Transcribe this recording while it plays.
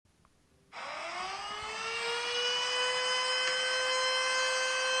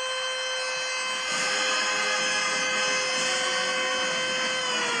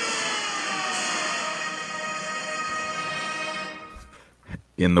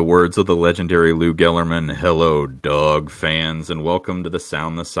In the words of the legendary Lou Gellerman, hello, dog fans, and welcome to the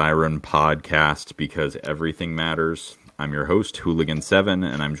Sound the Siren podcast because everything matters. I'm your host, Hooligan7,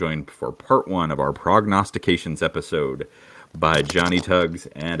 and I'm joined for part one of our prognostications episode by Johnny Tuggs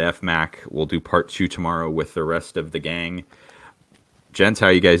and F Mac. We'll do part two tomorrow with the rest of the gang. Gents, how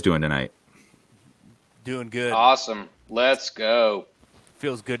you guys doing tonight? Doing good. Awesome. Let's go.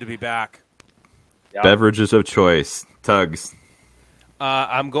 Feels good to be back. Yep. Beverages of choice. Tuggs.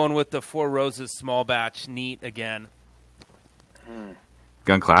 I'm going with the Four Roses small batch neat again.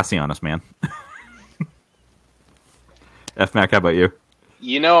 Gone classy on us, man. F-Mac, how about you?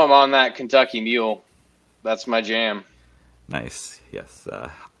 You know I'm on that Kentucky Mule. That's my jam. Nice. Yes.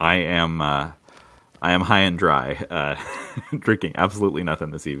 I am high and dry. Drinking absolutely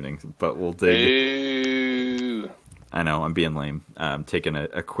nothing this evening, but we'll dig. Ooh. I know, I'm being lame. Taking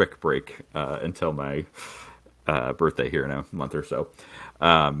a quick break until my birthday here in a month or so.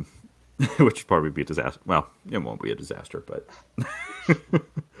 Which would probably be a disaster. Well, it won't be a disaster, but...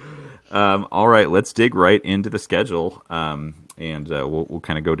 all right, let's dig right into the schedule, and we'll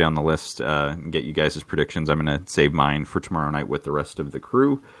kind of go down the list and get you guys' predictions. I'm going to save mine for tomorrow night with the rest of the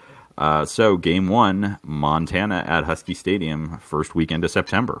crew. So, Game 1, Montana at Husky Stadium, first weekend of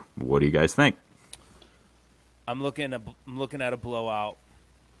September. What do you guys think? I'm looking at a blowout.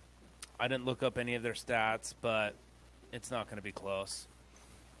 I didn't look up any of their stats, but it's not going to be close.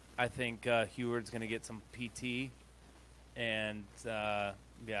 I think Heward's going to get some PT, and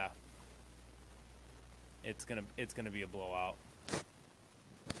yeah, it's gonna be a blowout.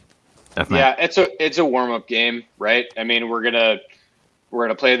 Yeah, it's a warm up game, right? I mean, we're gonna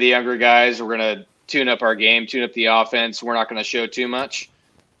play the younger guys. We're gonna tune up our game, tune up the offense. We're not gonna show too much,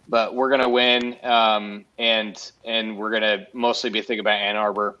 but we're gonna win, and we're gonna mostly be thinking about Ann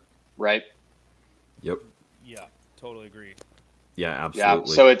Arbor, right? Yep. Yeah, totally agree. Yeah,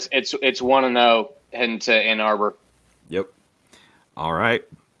 absolutely. Yeah, so it's 1-0 heading to Ann Arbor. Yep. All right.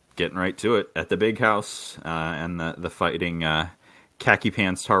 Getting right to it. At the Big House, and the fighting Khaki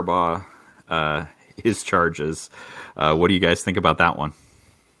Pants Harbaugh, his charges. What do you guys think about that one?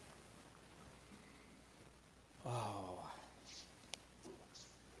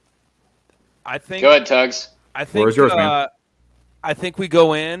 I think. Go ahead, Tuggs. I think. Where's yours, man? I think we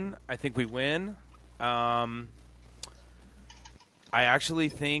go in. I think we win. I actually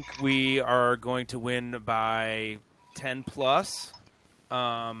think we are going to win by 10 plus.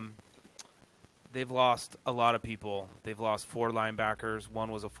 They've lost a lot of people. They've lost 4 linebackers. One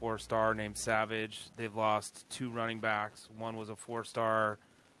was a 4-star named Savage. They've lost 2 running backs. One was a 4-star.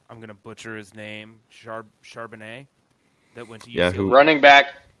 I'm going to butcher his name. Charbonnet that went to UCLA. Yeah, who? Running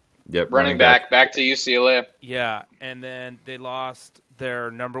back. Yep. Running back to UCLA. Yeah, and then they lost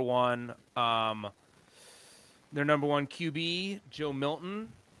their number one QB, Joe Milton.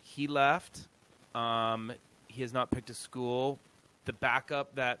 He left. He has not picked a school. The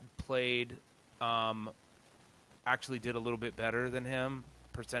backup that played actually did a little bit better than him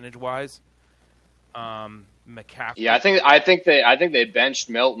percentage-wise. McCaffrey. Yeah, I think they benched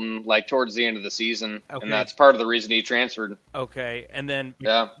Milton like towards the end of the season, Okay. and that's part of the reason he transferred. Okay, and then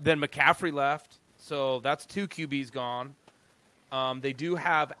Yeah. McCaffrey left, so that's 2 QBs gone. They do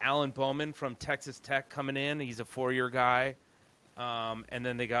have Alan Bowman from Texas Tech coming in. He's a 4-year guy, and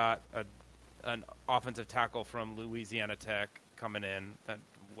then they got an offensive tackle from Louisiana Tech coming in.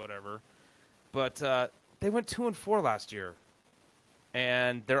 Whatever, but they went 2-4 last year,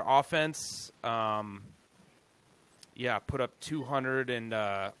 and their offense. Put up 200 and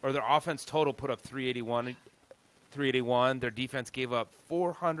or their offense total put up 381. Their defense gave up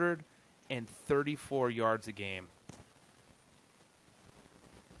 434 yards a game.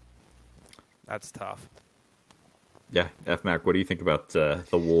 That's tough. Yeah, F-Mac, what do you think about the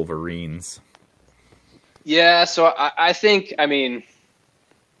Wolverines? Yeah, so I think Harbaugh,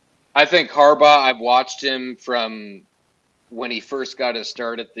 I've watched him from when he first got his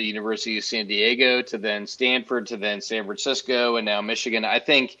start at the University of San Diego to then Stanford to then San Francisco and now Michigan. I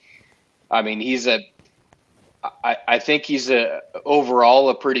think he's overall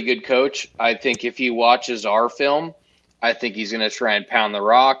a pretty good coach. I think if he watches our film, I think he's going to try and pound the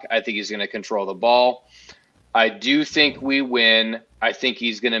rock. I think he's going to control the ball. I do think we win. I think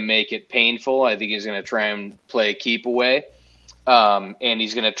he's going to make it painful. I think he's going to try and play keep away. And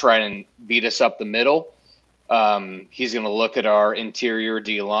he's going to try and beat us up the middle. He's going to look at our interior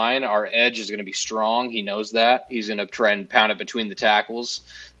D-line. Our edge is going to be strong. He knows that. He's going to try and pound it between the tackles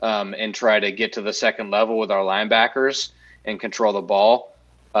and try to get to the second level with our linebackers and control the ball.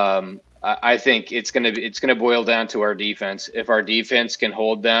 I think it's going to boil down to our defense. If our defense can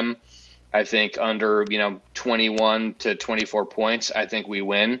hold them I think under 21 to 24 points, I think we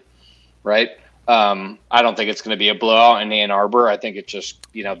win. Right. I don't think it's going to be a blowout in Ann Arbor. I think it's just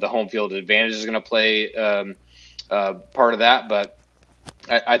the home field advantage is going to play part of that, but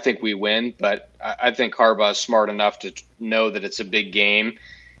I think we win. But I think Harbaugh is smart enough to know that it's a big game.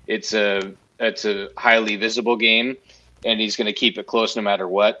 It's a highly visible game, and he's going to keep it close no matter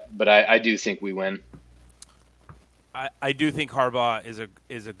what. But I do think we win. I do think Harbaugh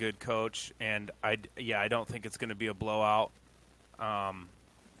is a good coach, and I don't think it's going to be a blowout.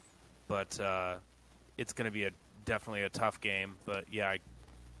 But it's going to be definitely a tough game. But yeah,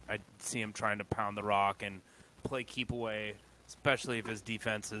 I see him trying to pound the rock and play keep away, especially if his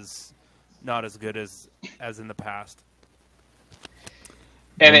defense is not as good as in the past.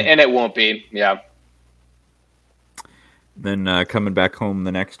 And it won't be, yeah. Then coming back home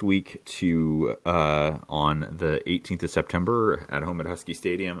the next week to on the 18th of September at home at Husky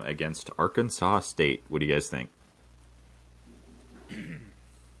Stadium against Arkansas State. What do you guys think?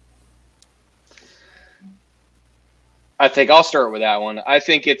 I think I'll start with that one. I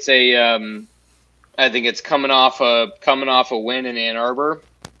think it's I think it's coming off a win in Ann Arbor.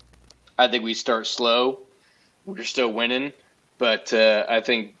 I think we start slow. We're still winning, but I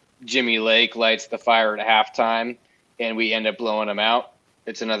think Jimmy Lake lights the fire at halftime, and we end up blowing them out.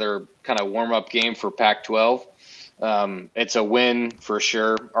 It's another kind of warm-up game for Pac-12. It's a win for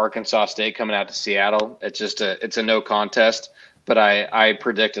sure. Arkansas State coming out to Seattle. It's a no contest, but I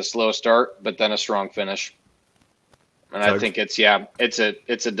predict a slow start, but then a strong finish. And I think it's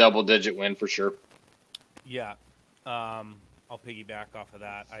a double-digit win for sure. Yeah, I'll piggyback off of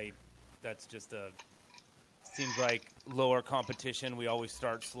that. That's just seems like lower competition. We always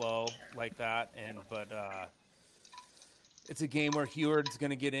start slow like that, but it's a game where Heward's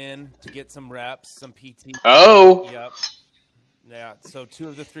going to get in to get some reps, some PT. Oh, yep, yeah. So 2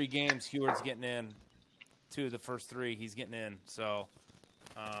 of the 3 games, Heward's getting in. 2 of the first 3, he's getting in. So,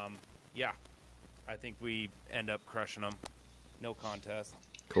 yeah. I think we end up crushing them. No contest.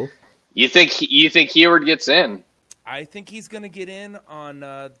 Cool. You think Heward gets in? I think he's going to get in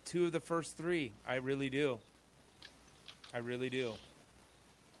on 2 of the first 3. I really do.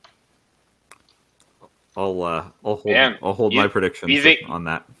 I'll hold my predictions on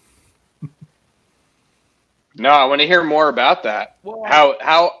that. No, I want to hear more about that. Well,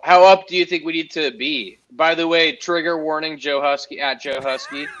 how up do you think we need to be? By the way, trigger warning: Joe Husky at Joe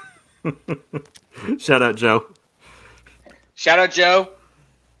Husky. Shout out Joe. Shout out Joe.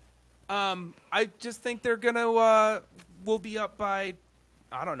 I just think they're gonna we'll be up by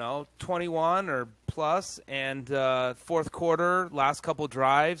 21 or plus, and fourth quarter, last couple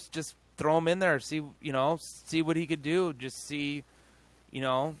drives, just throw him in there, see what he could do. Just see,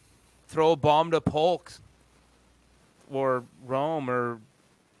 throw a bomb to Polk or Rome or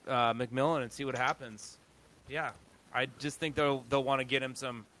McMillan and see what happens. Yeah, I just think they'll want to get him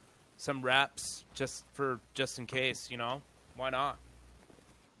some reps just in case. Why not?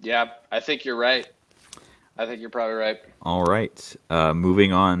 Yeah, I think you're right. I think you're probably right. All right.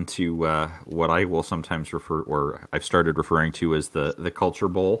 Moving on to what I will sometimes refer, or I've started referring to as the Culture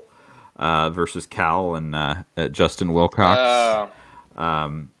Bowl versus Cal and Justin Wilcox.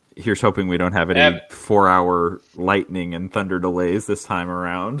 Here's hoping we don't have any 4-hour lightning and thunder delays this time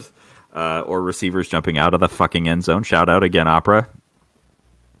around, or receivers jumping out of the fucking end zone. Shout out again, Opera.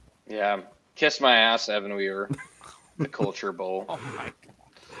 Yeah. Kiss my ass, Evan Weaver. The Culture Bowl. Oh, my God.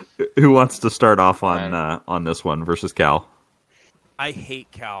 Who wants to start off on this one versus Cal? I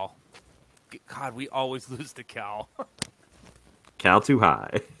hate Cal. God, we always lose to Cal. Cal too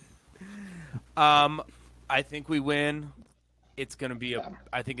high. I think we win. It's gonna be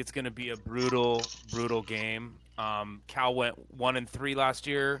I think it's gonna be a brutal game. Cal went 1-3 last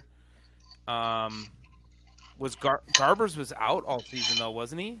year. Was Garbers was out all season though,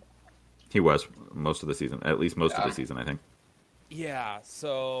 wasn't he? He was most of the season, at least most of the season, I think. Yeah,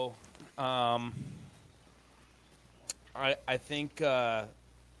 so I think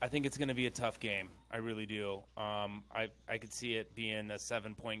it's going to be a tough game. I really do. I could see it being a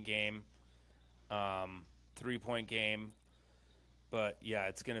 7-point game, 3-point game, but yeah,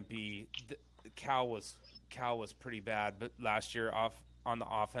 it's going to be. Cal was pretty bad, but last year on the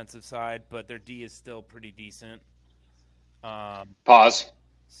offensive side, but their D is still pretty decent. Pause.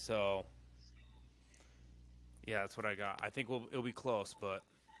 So. Yeah, that's what I got. I think it'll be close, but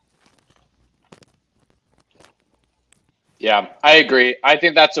yeah, I agree. I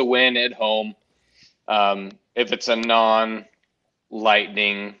think that's a win at home. If it's a non-lightning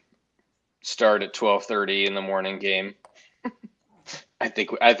start at 12:30 in the morning game, I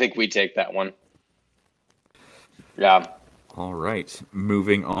think we take that one. Yeah, All right,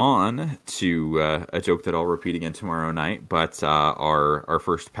 moving on to a joke that I'll repeat again tomorrow night. But our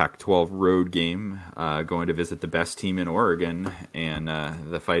first Pac-12 road game, going to visit the best team in Oregon, and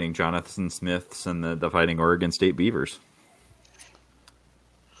the Fighting Jonathan Smiths and the Fighting Oregon State Beavers.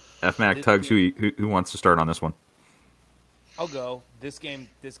 FMAC Tugs, who wants to start on this one? I'll go. This game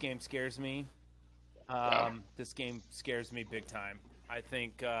scares me. This game scares me big time. I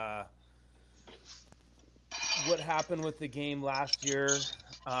think what happened with the game last year,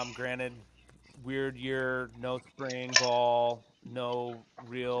 granted, weird year, no spring ball, no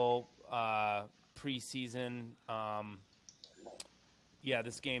real preseason. Yeah,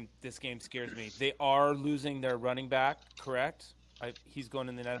 this game scares me. They are losing their running back, correct? He's going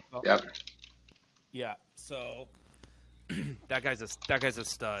in the NFL. Yep. Yeah, so that guy's a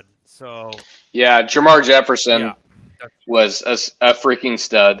stud. So Yeah, Jamar Jefferson yeah, was a freaking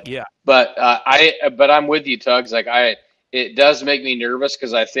stud. yeah, But I'm with you, Tugs. Like it does make me nervous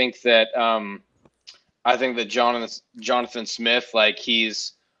because I think that Jonathan Smith, like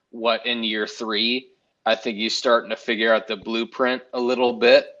he's in year 3. I think he's starting to figure out the blueprint a little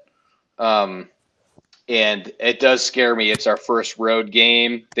bit. And it does scare me. It's our first road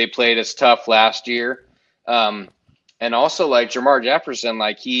game. They played us tough last year. And also like Jamar Jefferson,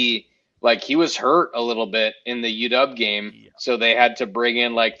 like he was hurt a little bit in the UW game. Yeah. So they had to bring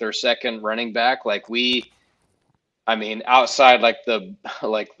in like their second running back. Outside like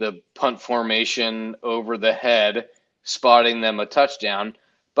the punt formation over the head, spotting them a touchdown.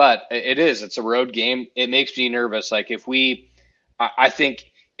 But it's a road game. It makes me nervous. Like I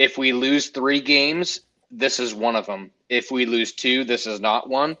think if we lose 3 games, this is one of them. If we lose 2, this is not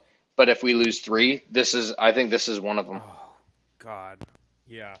one. But if we lose 3, I think this is one of them. Oh God,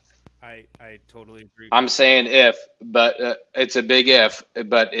 yeah, I totally agree. I'm saying if, but it's a big if.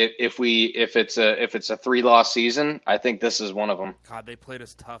 But if it's a 3-loss season, I think this is one of them. God, they played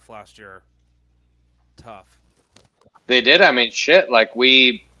us tough last year. Tough. They did. I mean, shit. Like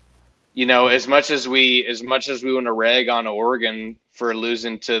as much as we want to rag on Oregon for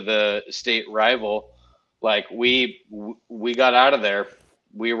losing to the state rival, like we got out of there.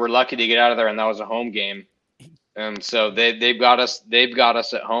 We were lucky to get out of there, and that was a home game. And so they've got us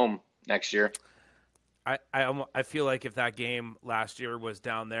at home next year. I feel like if that game last year was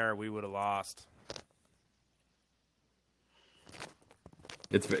down there, we would have lost.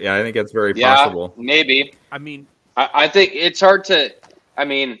 I think it's very possible. Maybe. I mean, I think it's hard to. I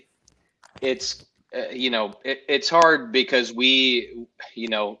mean, it's it's hard because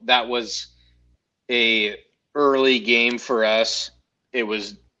that was a early game for us. It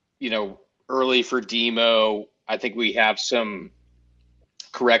was early for Demo. I think we have some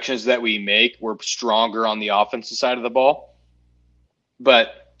corrections that we make. We're stronger on the offensive side of the ball.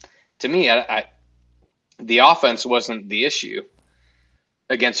 But to me, the offense wasn't the issue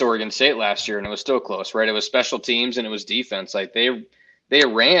against Oregon State last year, and it was still close, right? It was special teams and it was defense. Like they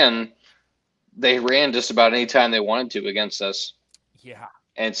ran just about any time they wanted to against us. yeah.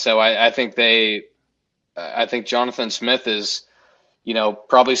 And so I think Jonathan Smith is,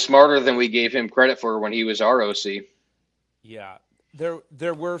 probably smarter than we gave him credit for when he was our OC. Yeah.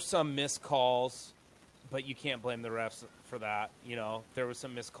 There were some missed calls, but you can't blame the refs for that. There were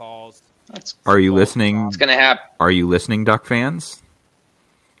some missed calls. Are you listening? It's going to happen. Are you listening, Duck fans?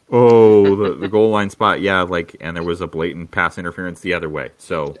 Oh, the goal line spot, yeah, and there was a blatant pass interference the other way.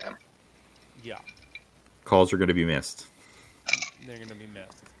 So, yeah, calls are going to be missed. They're going to be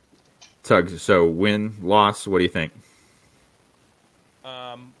missed. Tugs, so win, loss, what do you think?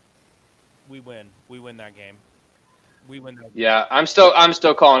 We win. We win that game. We win that game. Yeah, I'm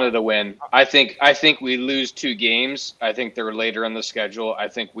still calling it a win. I think we lose 2 games. I think they're later in the schedule. I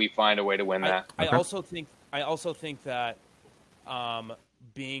think we find a way to win that. I also think that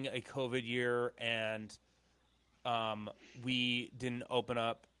being a COVID year and we didn't open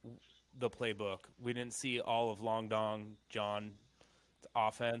up the playbook. We didn't see all of Long Dong John's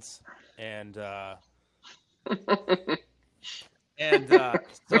offense, and so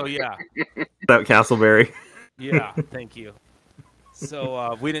yeah. That Castleberry. Yeah, thank you.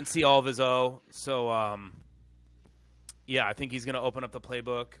 So we didn't see all of his O. So yeah, I think he's going to open up the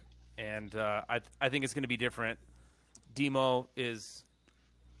playbook, and I think it's going to be different. Demo is.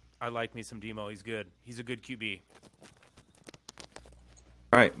 I like me some Demo. He's good. He's a good QB.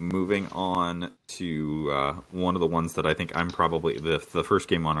 All right, moving on to one of the ones that I think I'm probably the first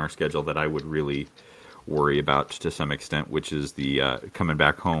game on our schedule that I would really worry about to some extent, which is the coming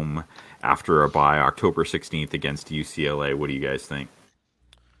back home after a bye, October 16th against UCLA. What do you guys think?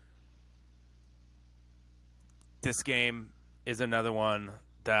 This game is another one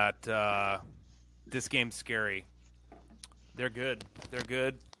that this game's scary. They're good. They're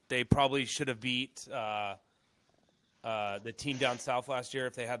good. They probably should have beat the team down south last year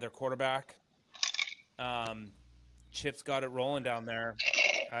if they had their quarterback. Chip's got it rolling down there.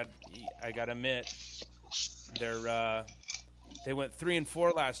 I gotta admit, they went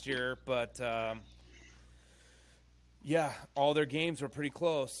 3-4 last year, but yeah, all their games were pretty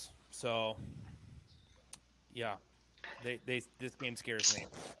close. So yeah, this game scares me.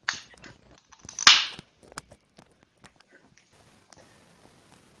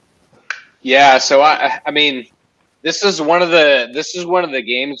 Yeah, so I mean, this is one of the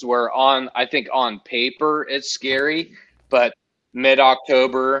games where I think on paper it's scary, but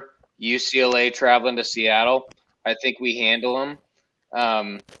mid-October, UCLA traveling to Seattle, I think we handle them.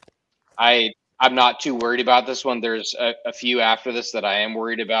 Um, I'm not too worried about this one. There's a few after this that I am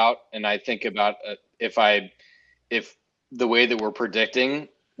worried about, and I think about if the way that we're predicting,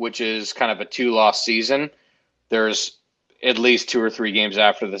 which is kind of a 2-loss season, there's at least 2 or 3 games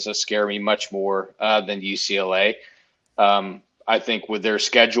after this that scare me much more than UCLA. I think with their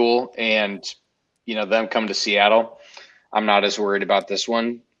schedule and them come to Seattle, I'm not as worried about this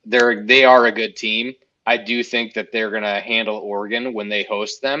one. They are a good team. I do think that they're going to handle Oregon when they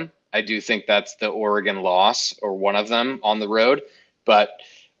host them. I do think that's the Oregon loss or one of them on the road, but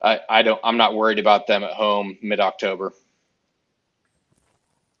I'm not worried about them at home mid-October.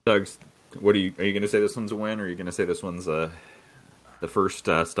 Doug, are you going to say this one's a win, or are you going to say this one's the first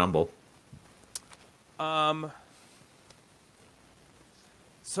stumble?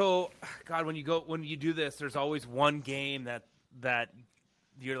 So, God, when you do this, there's always one game that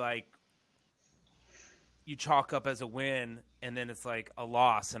you're like, you chalk up as a win, and then it's like a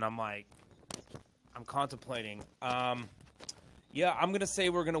loss, and I'm contemplating. Yeah, I'm gonna say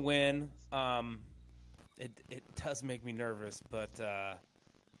we're gonna win. It does make me nervous, but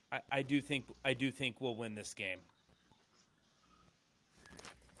I do think we'll win this game.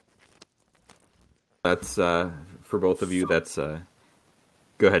 That's for both of you. That's go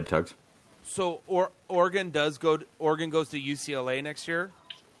ahead, Tugs. So Oregon goes to UCLA next year.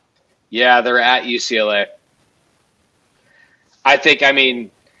 Yeah, they're at UCLA. I think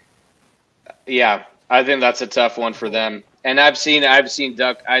that's a tough one for them. And I've seen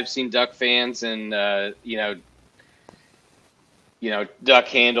Duck fans and Duck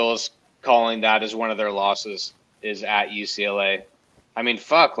handles calling that as one of their losses is at UCLA. I mean,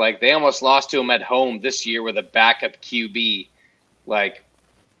 fuck, like they almost lost to them at home this year with a backup QB. Like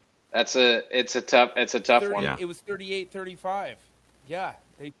it's a tough one. Yeah. It was 38-35. Yeah.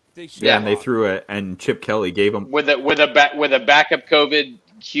 They should. Yeah, and they threw it, and Chip Kelly gave them with a backup COVID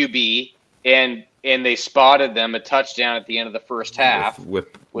QB, and they spotted them a touchdown at the end of the first half with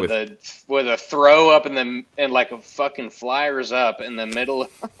a throw up and like a fucking flyers up in the middle.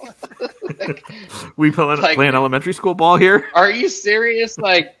 We playing elementary school ball here? Are you serious?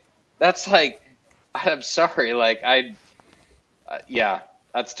 Like that's like, I'm sorry. Like yeah,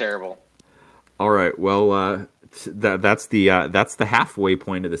 that's terrible. All right, well. That's the halfway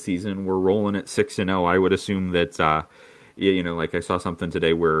point of the season. We're rolling at 6-0. I would assume that like I saw something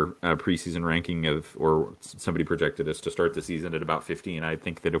today where preseason ranking or somebody projected us to start the season at about 15. I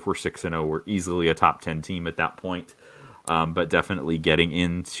think that if we're 6-0, we're easily a top 10 team at that point. But definitely getting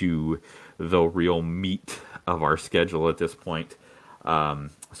into the real meat of our schedule at this point.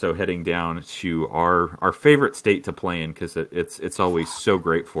 So heading down to our favorite state to play in because it's always so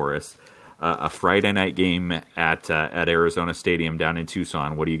great for us. A Friday night game at Arizona Stadium down in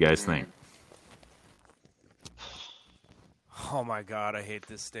Tucson. What do you guys think? Oh my God, I hate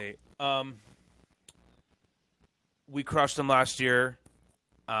this state. We crushed them last year,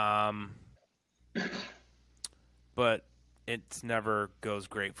 but it never goes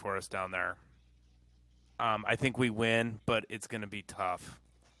great for us down there. I think we win, but it's going to be tough.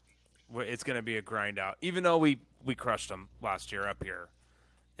 It's going to be a grind out, even though we crushed them last year up here.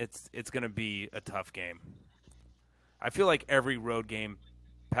 It's going to be a tough game. I feel like every road game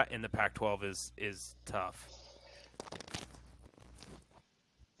in the Pac-12 is tough.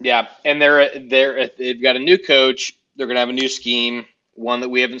 Yeah, and they've got a new coach. They're going to have a new scheme, one that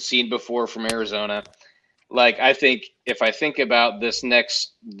we haven't seen before from Arizona. Like I think if I think about this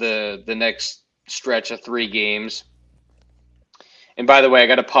the next stretch of 3 games. And by the way, I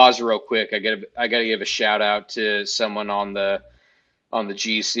got to pause real quick. I got to give a shout out to someone on the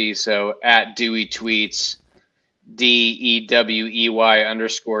GC. So at Dewey Tweets,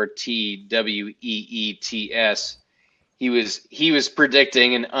 DEWEY_TWEETS. He was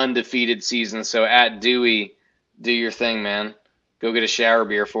predicting an undefeated season. So at Dewey, do your thing, man. Go get a shower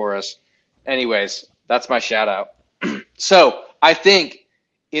beer for us. Anyways, that's my shout out. So I think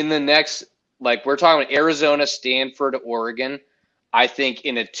in the next like we're talking about Arizona, Stanford, Oregon. I think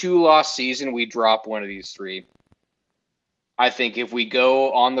in a 2-loss season, we drop one of these 3. I think if we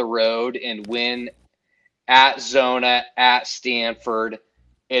go on the road and win at Zona, at Stanford,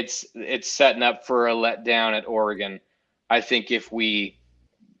 it's setting up for a letdown at Oregon. I think if we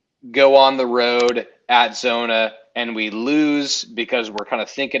go on the road at Zona and we lose because we're kind of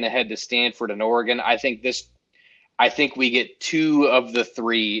thinking ahead to Stanford and Oregon, I think we get 2 of the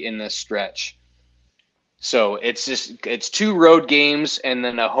 3 in this stretch. So it's 2 road games and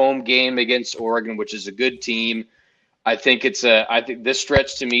then a home game against Oregon, which is a good team. I think this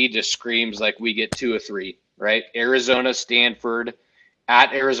stretch to me just screams like we get 2 of 3, right? Arizona, Stanford,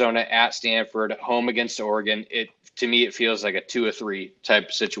 at Arizona, at Stanford, home against Oregon. To me it feels like a 2 of 3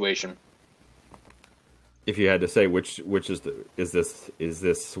 type situation. If you had to say which is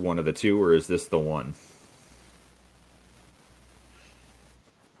this one of the 2 or is this the one?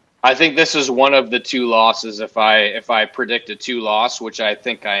 I think this is one of the 2 losses. If I predict a 2-loss, which I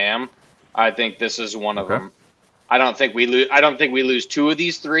think I am, I think this is one of them. I don't think we lose 2 of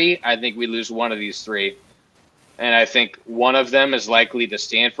these 3. I think we lose one of these 3, and I think one of them is likely to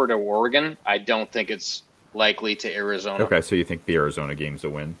Stanford or Oregon. I don't think it's likely to Arizona. Okay, so you think the Arizona game's a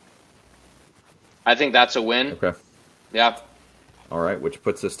win? I think that's a win. Okay. Yeah. All right, which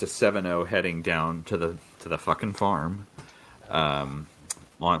puts us to 7-0, heading down to the fucking farm.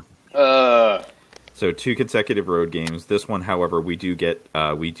 So 2 consecutive road games. This one, however, we do get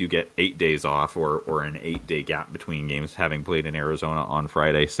 8 days off or an 8-day gap between games, having played in Arizona on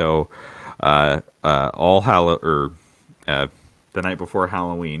Friday. So the night before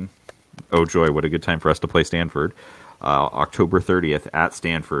Halloween. Oh joy, what a good time for us to play Stanford. October 30th at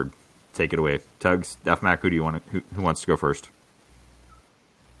Stanford. Take it away, Tugs. FMAC, who wants to go first?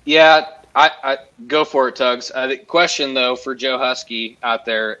 Yeah. I go for it, Tugs. The question though for Joe Husky out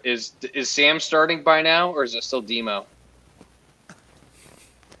there is Sam starting by now or is it still Demo?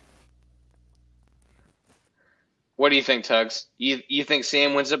 What do you think, Tugs? You think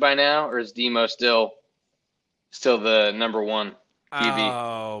Sam wins it by now or is Demo still the number 1 QB?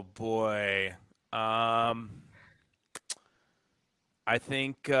 Oh boy. I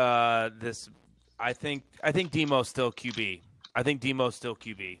think Demo's still QB. I think Demo's still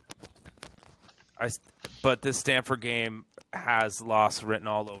QB. But this Stanford game has loss written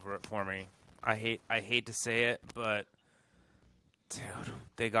all over it for me. I hate to say it, but dude,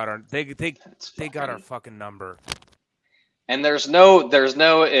 they got our fucking number. And there's no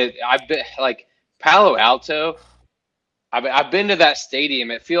I've been like Palo Alto. I've been to that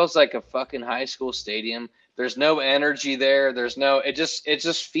stadium. It feels like a fucking high school stadium. There's no energy there. It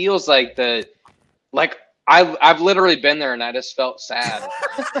just feels like I've literally been there and I just felt sad.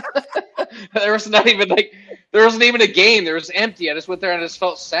 There wasn't even a game. There was empty. I just went there and I just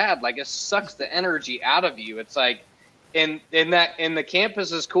felt sad. Like it sucks the energy out of you. It's like and the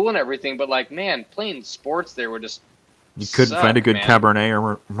campus is cool and everything, but like man, playing sports there would just you couldn't find a good Cabernet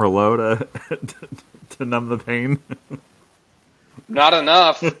or Merlot to numb the pain. Not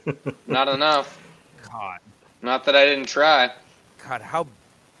enough. Not enough. God. Not that I didn't try. God, how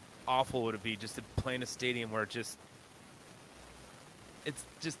awful would it be just to play in a stadium where it's just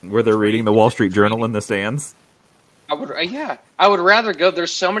where they're reading the Wall Street Journal in the stands? I would rather go.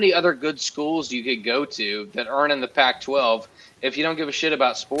 There's so many other good schools you could go to that aren't in the Pac-12. If you don't give a shit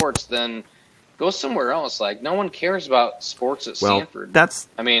about sports, then go somewhere else. Like no one cares about sports at Stanford.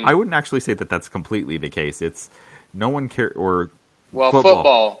 I wouldn't actually say that that's completely the case. It's no one care or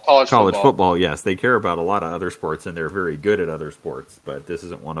football, college football. Yes, they care about a lot of other sports, and they're very good at other sports. But this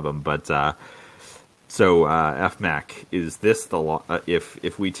isn't one of them. But FMAC, is this the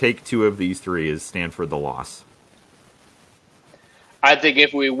if we take 2 of these 3, is Stanford the loss? I think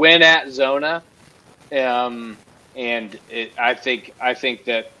if we win at Zona, I think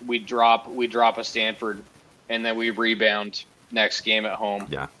that we drop a Stanford, and then we rebound next game at home.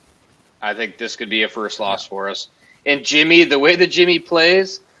 Yeah, I think this could be a first loss for us. And Jimmy, the way that Jimmy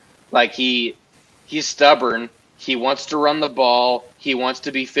plays, like he's stubborn. He wants to run the ball. He wants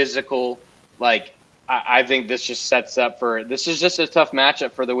to be physical. Like I think this just sets up this is just a tough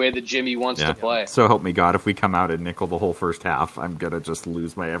matchup for the way that Jimmy wants to play. So help me God, if we come out and nickel the whole first half, I'm gonna just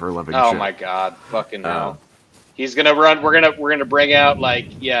lose my ever loving shit. Oh my God, fucking hell! He's gonna run. We're gonna bring out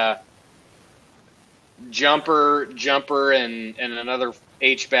jumper, and another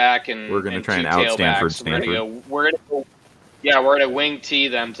H-back, and we're gonna try and out Stanford. We're gonna wing T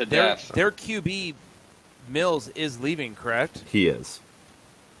them to death. Their QB Mills is leaving, correct? He is.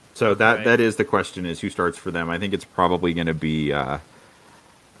 So that is the question: is who starts for them? I think it's probably going to be. I've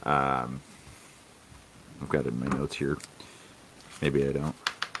got it in my notes here. Maybe I don't.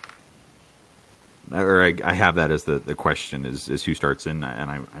 or I have that as the question is who starts in,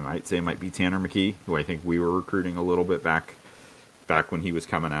 and I might say it might be Tanner McKee, who I think we were recruiting a little bit back when he was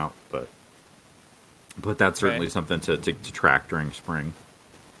coming out, but that's certainly something to track during spring.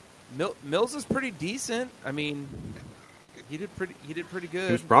 Mills is pretty decent. I mean, he did pretty good.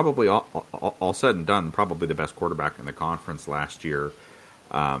 He was probably all said and done, probably the best quarterback in the conference last year.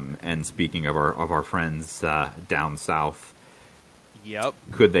 And speaking of our friends down south, yep,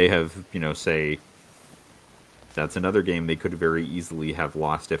 could they have say that's another game they could very easily have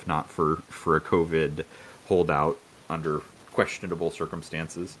lost if not for a COVID holdout under questionable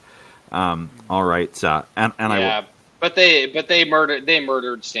circumstances. All right, and yeah, but they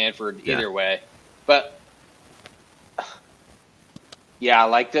murdered Stanford either way. But yeah,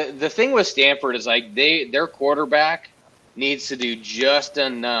 like the thing with Stanford is like their quarterback needs to do just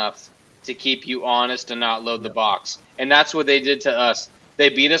enough to keep you honest and not load the box. And that's what they did to us. They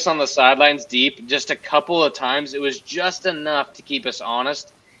beat us on the sidelines deep just a couple of times. It was just enough to keep us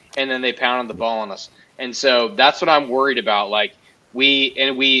honest, and then they pounded the ball on us. And so that's what I'm worried about. Like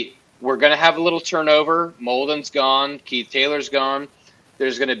we're going to have a little turnover. Molden's gone. Keith Taylor's gone.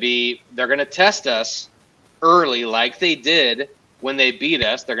 They're going to test us early like they did when they beat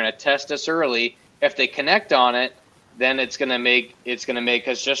us. They're going to test us early. If they connect on it, then it's gonna make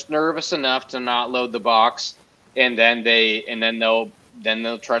us just nervous enough to not load the box, and then they'll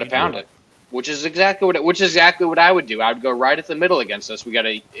try to pound it, which is exactly what I would do. I would go right at the middle against us. We got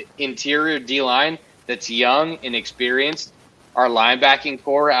a interior D line that's young and experienced. Our linebacking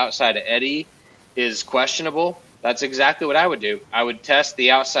core outside of Eddie is questionable. That's exactly what I would do. I would test the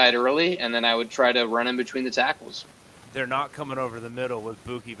outside early, and then I would try to run in between the tackles. They're not coming over the middle with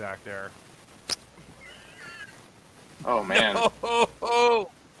Buki back there. Oh man, No. That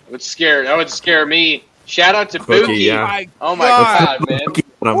would scare me. Shout out to Buki. Yeah. Oh my God, man.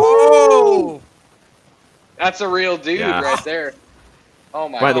 Whoa! That's a real dude right there. Oh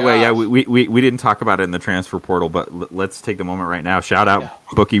my. By the way, yeah, we didn't talk about it in the transfer portal, but let's take the moment right now. Shout out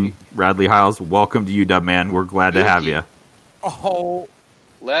Bookie Radley Hiles. Welcome to UW, man. We're glad to have you. Oh,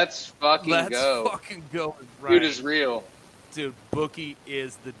 let's fucking go. Right. Dude is real. Dude, Bookie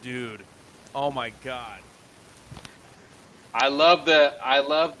is the dude. Oh my God. I love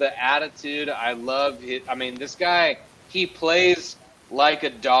the attitude. I love it. I mean, this guy, he plays like a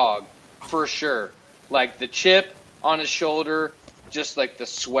dog for sure. Like the chip on his shoulder, just like the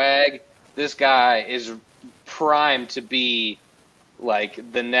swag. This guy is primed to be like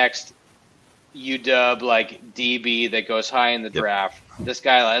the next UW like DB that goes high in the draft. This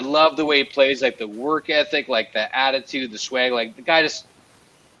guy, I love the way he plays, like the work ethic, like the attitude, the swag. Like the guy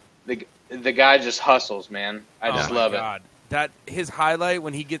just hustles, man. I just love it. That his highlight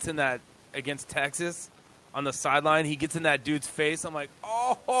when he gets in that against Texas on the sideline, he gets in that dude's face. I'm like,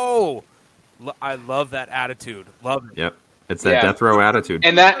 oh, I love that attitude. Love it. Yep, it's that death row attitude.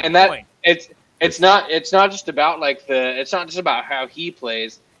 And that it's not just about it's not just about how he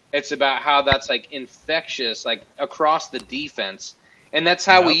plays. It's about how that's like infectious, like across the defense. And that's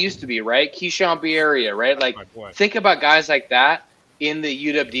how we used to be, right? Keyshawn Bierria, right? Like think about guys like that in the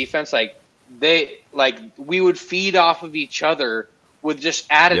UW defense, we would feed off of each other with just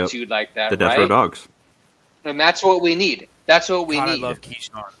attitude like that, the death row dogs. And that's what we need. That's what we need. I love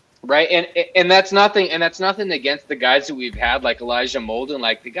Keyshawn. Right, and that's nothing against the guys that we've had, like Elijah Molden.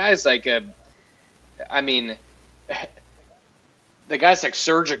 Like the guy's like the guy's like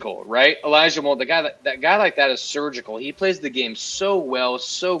surgical, right? Elijah Molden, that guy like that is surgical. He plays the game so well,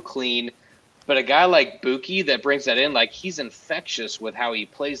 so clean. But a guy like Buki that brings that in, like he's infectious with how he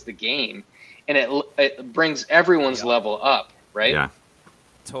plays the game. And it brings everyone's level up, right? Yeah,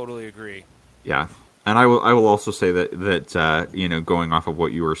 totally agree. Yeah, and I will also say that going off of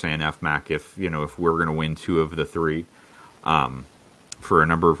what you were saying, FMAC, if we're going to win 2 of the 3, for a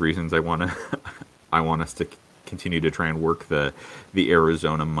number of reasons, I want us to continue to try and work the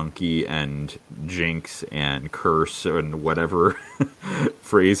Arizona monkey and jinx and curse and whatever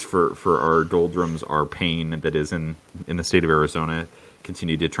phrase for our doldrums, our pain that is in the state of Arizona.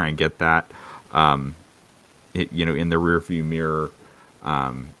 Continue to try and get that. In the rearview mirror,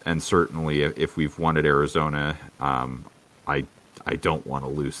 and certainly if we've won at Arizona, I don't want to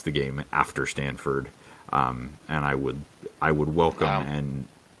lose the game after Stanford, and I would welcome and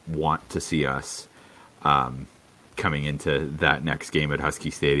want to see us coming into that next game at Husky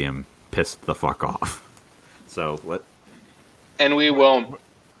Stadium pissed the fuck off. And we won't.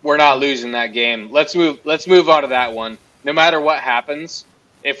 We're not losing that game. Let's move on to that one. No matter what happens.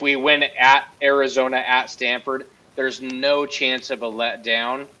 If we win at Arizona, at Stanford, there's no chance of a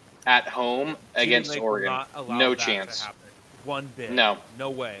letdown at home against Oregon. No chance. One bit. No.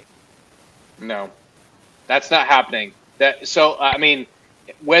 No way. No. That's not happening. I mean,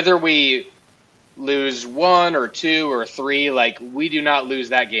 whether we lose 1 or 2 or 3, like, we do not lose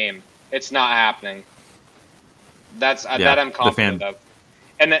that game. It's not happening. That I'm confident of.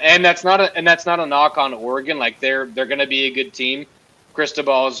 And that's not a knock on Oregon. Like, they're going to be a good team.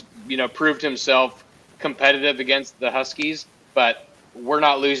 Cristobal's, proved himself competitive against the Huskies, but we're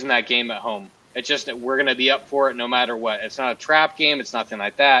not losing that game at home. It's just that we're going to be up for it no matter what. It's not a trap game. It's nothing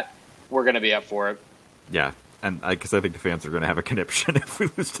like that. We're going to be up for it. Yeah, and because I think the fans are going to have a conniption if we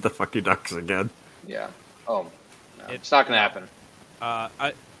lose to the fucking Ducks again. Yeah. Oh, no, it's not going to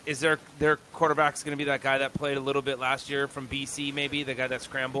happen. Is their quarterback's going to be that guy that played a little bit last year from BC, maybe? The guy that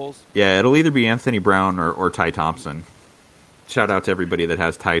scrambles? Yeah, it'll either be Anthony Brown or Ty Thompson. Shout out to everybody that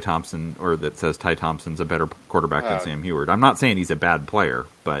has Ty Thompson or that says Ty Thompson's a better quarterback than Sam Heward. I'm not saying he's a bad player,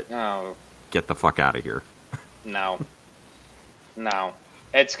 but get the fuck out of here. No.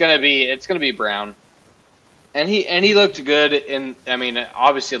 It's gonna be Brown, and he looked good.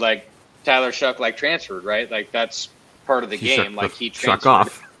 Obviously, like Tyler Shuck, like transferred, right? Like that's part of the game. Like he transferred Shuck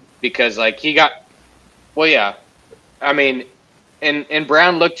off because like he got. Well, yeah. I mean, and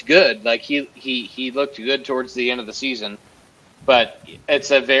Brown looked good. Like he looked good towards the end of the season. But it's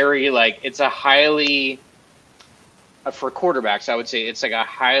a highly, for quarterbacks, I would say it's like a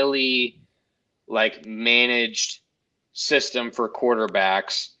highly like managed system for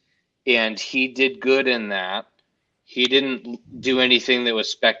quarterbacks. And he did good in that. He didn't do anything that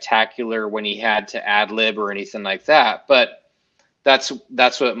was spectacular when he had to ad lib or anything like that. But that's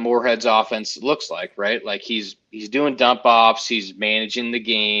what Moorhead's offense looks like, right? Like he's doing dump offs. He's managing the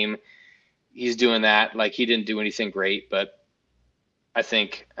game. He's doing that. Like he didn't do anything great, but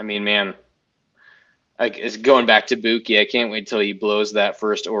man, like it's going back to Buki. I can't wait till he blows that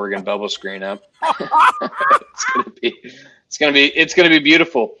first Oregon bubble screen up. It's gonna be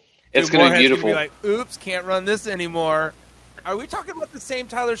beautiful. It's gonna be beautiful. Gonna be like, oops, can't run this anymore. Are we talking about the same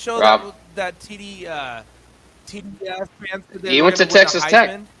Tyler Show that TDS fans? He went to Texas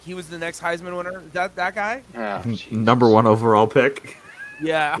Tech. He was the next Heisman winner. Is that guy? Oh, number 1 overall pick.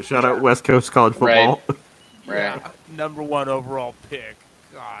 Yeah. Shout out West Coast college football. Right. Yeah, number 1 overall pick.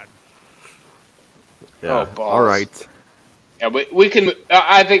 God. Yeah. Oh, all right. Yeah, we can.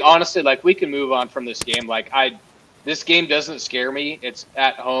 I think honestly, like we can move on from this game. Like this game doesn't scare me. It's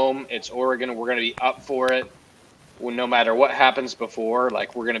at home. It's Oregon. We're going to be up for it. No matter what happens before,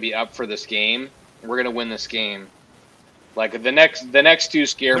 like we're going to be up for this game. We're going to win this game. Like the next two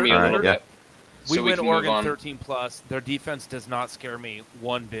scare me a little bit. We win Oregon 13+. Their defense does not scare me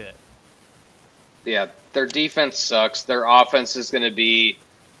one bit. Yeah, their defense sucks. Their offense is going to be,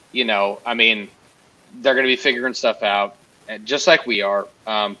 they're going to be figuring stuff out, just like we are.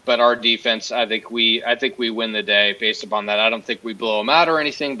 But our defense, I think we win the day based upon that. I don't think we blow them out or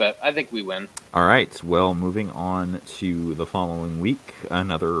anything, but I think we win. All right. Well, moving on to the following week,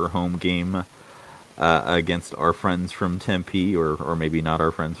 another home game against our friends from Tempe, or maybe not our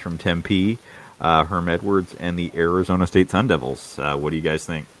friends from Tempe, Herm Edwards and the Arizona State Sun Devils. What do you guys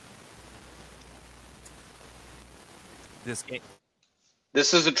think? This game.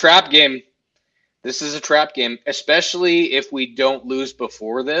 This is a trap game. Especially if we don't lose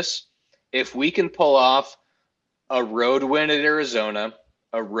before this. If we can pull off a road win at Arizona,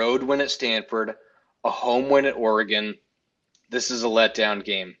 a road win at Stanford, a home win at Oregon, this is a letdown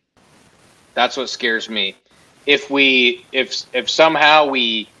game. That's what scares me. If somehow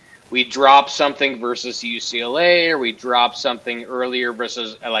we drop something versus UCLA, or we drop something earlier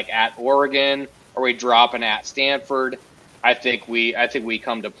versus like at Oregon, or we drop an at Stanford, I think we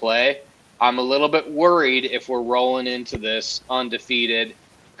come to play. I'm a little bit worried if we're rolling into this undefeated,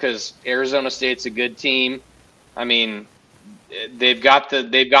 because Arizona State's a good team. I mean, they've got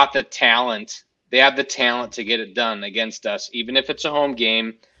the talent. They have the talent to get it done against us, even if it's a home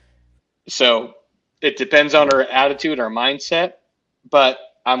game. So it depends on our attitude, our mindset. But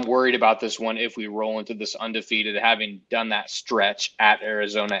I'm worried about this one if we roll into this undefeated, having done that stretch at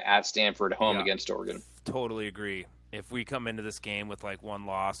Arizona, at Stanford, home against Oregon. Totally agree. If we come into this game with like one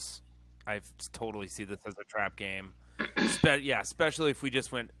loss, I totally see this as a trap game. Especially if we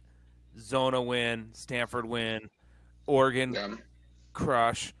just went Zona win, Stanford win, Oregon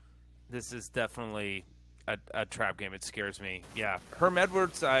crush. This is definitely a trap game. It scares me. Yeah, Herm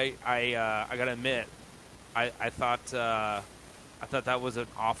Edwards. I gotta admit, I thought that was an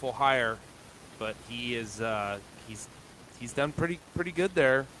awful hire, but he is he's done pretty good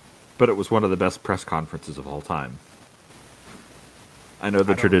there. But it was one of the best press conferences of all time. I know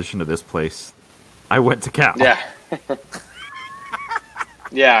the tradition of this place. I went to Cal. Yeah.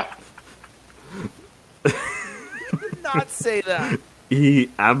 Yeah. He did not say that.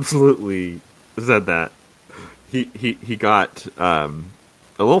 He absolutely said that. he got a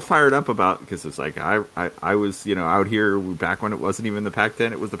little fired up about, because it's like I was out here back when it wasn't even the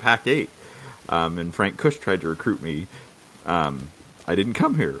Pac-10, it was the Pac-8, and Frank Kush tried to recruit me. I didn't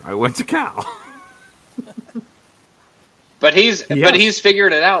come here. I went to Cal. But he's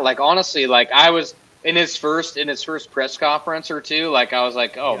figured it out. Like, honestly, like, I was in his first press conference or two, like, I was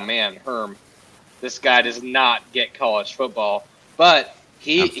like, oh man, Herm, this guy does not get college football. But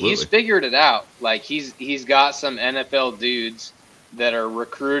he's figured it out. Like, he's got some NFL dudes that are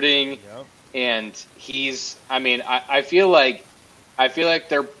recruiting, and I feel like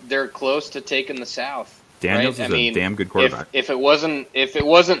they're close to taking the South. Daniels right? is a damn good quarterback. If it wasn't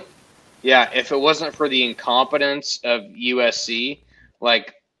for the incompetence of USC,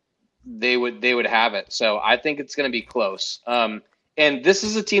 like, they would have it. So I think it's going to be close. And this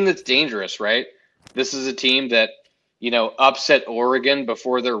is a team that's dangerous, right? This is a team that, upset Oregon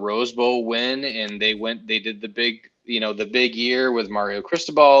before their Rose Bowl win, and they did the big year with Mario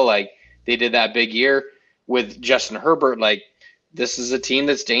Cristobal. Like, they did that big year with Justin Herbert. Like, this is a team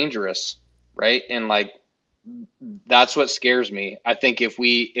that's dangerous, right? And, like, that's what scares me. I think if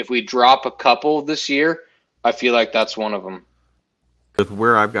we drop a couple this year, I feel like that's one of them. With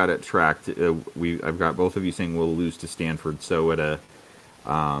where I've got it tracked, I've got both of you saying we'll lose to Stanford. So at a,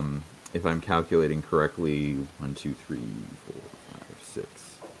 if I'm calculating correctly, 1, 2, 3, 4, 5,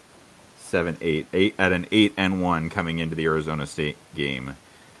 6, 7, 8 at an 8-1 coming into the Arizona State game.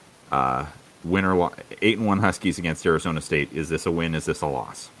 Win or 8-1 Huskies against Arizona State. Is this a win? Is this a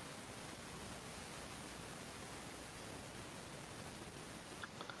loss?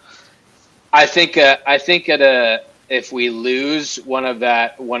 I think if we lose one of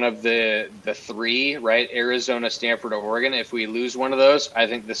the three, right, Arizona, Stanford, or Oregon, if we lose one of those, I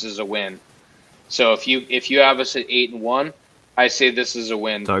think this is a win. So if you have us at 8-1, I say this is a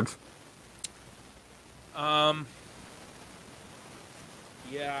win. Tugs? I'm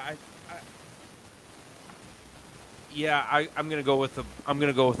gonna go with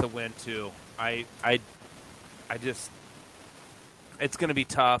the win too. I just, it's gonna be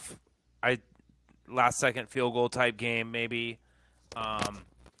tough. Last second field goal type game maybe, but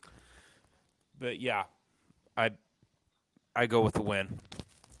yeah, I go with the win.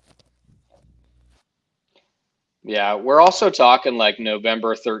 Yeah, we're also talking like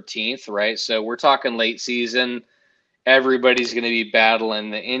November 13th, right? So we're talking late season. Everybody's going to be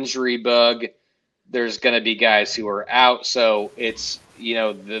battling the injury bug. There's going to be guys who are out, so it's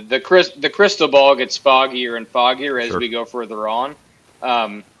the crystal ball gets foggier and foggier as we go further on.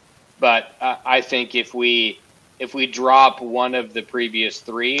 But I think if we drop one of the previous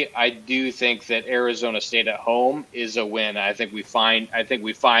three, I do think that Arizona State at home is a win. I think we find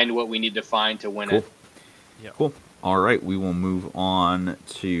what we need to find to win it. Yeah. Cool. All right, we will move on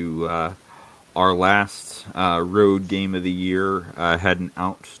to our last road game of the year, heading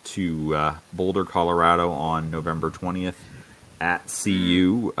out to Boulder, Colorado on November 20th at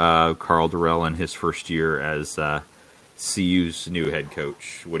CU. Carl Durrell in his first year as CU's new head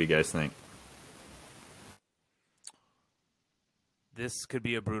coach. What do you guys think? This could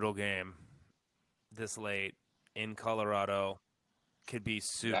be a brutal game this late in Colorado. Could be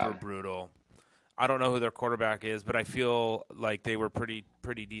super brutal. I don't know who their quarterback is, but I feel like they were pretty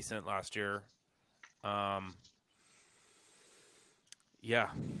decent last year. Yeah.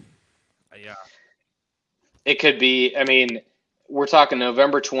 It could be, we're talking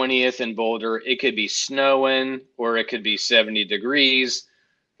November 20th in Boulder. It could be snowing or it could be 70 degrees.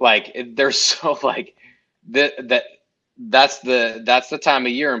 Like, there's so, like, that's the time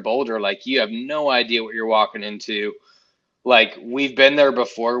of year in Boulder. Like, you have no idea what you're walking into. Like, we've been there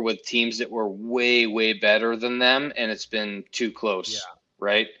before with teams that were way, way better than them, and it's been too close,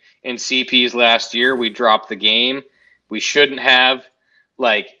 right? In CP's last year, we dropped the game. We shouldn't have.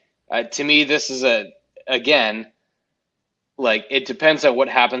 Like, to me, this is again, like, it depends on what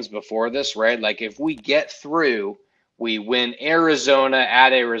happens before this, right? Like, if we get through, we win Arizona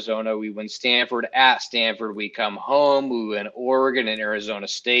at Arizona, we win Stanford at Stanford, we come home, we win Oregon and Arizona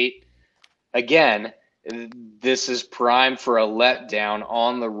State. Again, this is prime for a letdown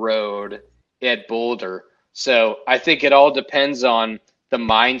on the road at Boulder. So I think it all depends on the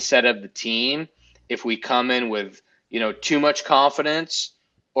mindset of the team. If we come in with, too much confidence,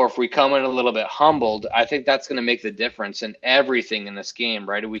 or if we come in a little bit humbled, I think that's going to make the difference in everything in this game,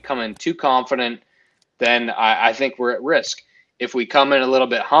 right? If we come in too confident, then I think we're at risk. If we come in a little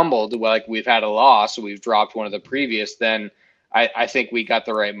bit humbled, like we've had a loss, we've dropped one of the previous, then I think we got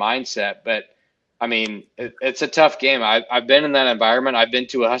the right mindset. But it's a tough game. I've been in that environment. I've been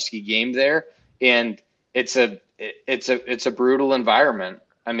to a Husky game there, and it's a brutal environment.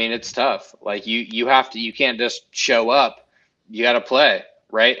 I mean, it's tough. Like you have to, you can't just show up. You got to play,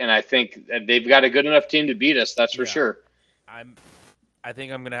 right? And I think they've got a good enough team to beat us. That's for Yeah. sure. I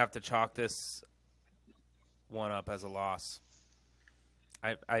think I'm gonna have to chalk this one up as a loss.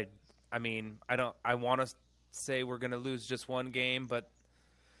 I mean, I want to say we're gonna lose just one game, but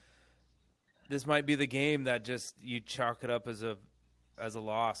this might be the game that just you chalk it up as a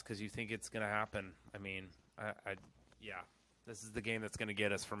loss because you think it's gonna happen. I mean, yeah, this is the game that's gonna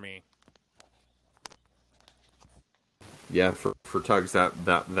get us for me. Yeah, for Tugs,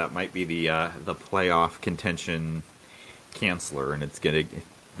 that might be the playoff contention canceller, and it's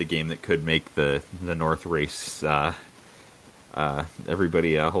the game that could make the North race.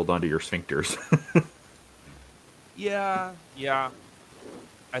 Everybody, hold on to your sphincters. Yeah.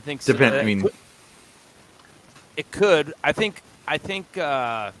 I think so. I mean, it could. I think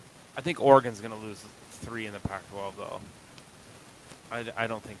Oregon's going to lose 3 in the Pac-12 though. I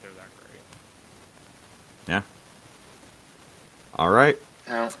don't think they're that great. Yeah. All right.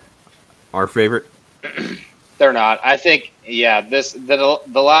 No. Our favorite. They're not. I think, yeah, the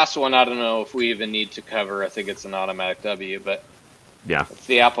last one, I don't know if we even need to cover. I think it's an automatic W, but Yeah. it's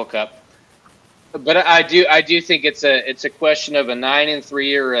the Apple Cup. But I do think it's a question of a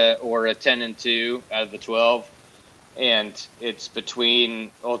 9-3 or a 10-2 out of the 12, and it's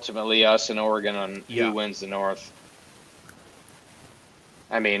between ultimately us and Oregon on who wins the North.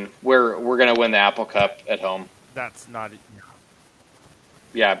 I mean, we're gonna win the Apple Cup at home. That's not.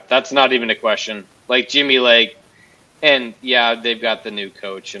 Yeah, that's not even a question. Like Jimmy Lake, and yeah, they've got the new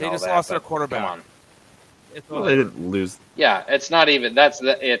coach and They all just that. lost their but quarterback. Come on. Well, they didn't lose. Yeah, it's not even.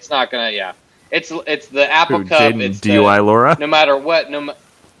 It's not gonna. Yeah, it's the Apple Who, Cup. Jaden It's DUI Laura? no matter what.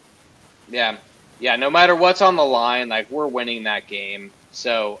 Yeah, no matter what's on the line, like we're winning that game.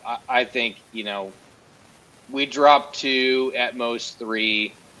 So I think we drop 2 at most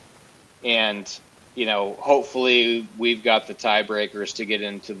 3, and hopefully we've got the tiebreakers to get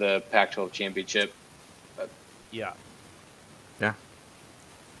into the Pac-12 championship. Yeah. Yeah.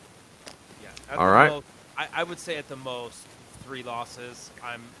 At All the right. most, I would say at the most 3 losses.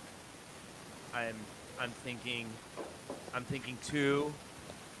 I'm thinking 2.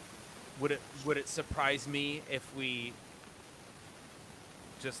 Would it surprise me if we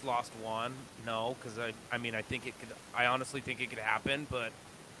just lost 1? No, because I mean I think it could. I honestly think it could happen, but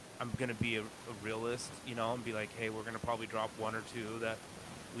I'm gonna be a realist, and be like, hey, we're gonna probably drop 1 or 2 that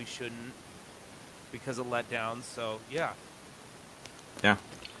we shouldn't because of letdowns. So yeah. Yeah.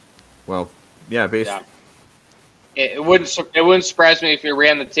 Well, yeah, basically. Yeah. It wouldn't surprise me if we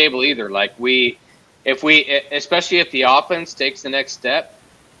ran the table either. Like especially if the offense takes the next step,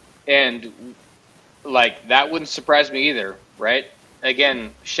 and like that wouldn't surprise me either, right?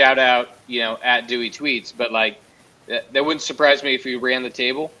 Again, shout out, at Dewey Tweets, but like that wouldn't surprise me if we ran the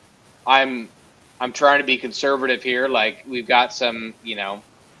table. I'm trying to be conservative here. Like we've got some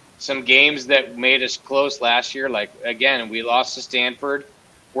games that made us close last year. Like again, we lost to Stanford.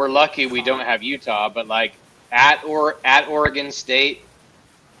 We're lucky we don't have Utah, but like at Oregon State,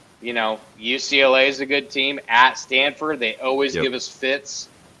 UCLA is a good team. At Stanford, they always give us fits.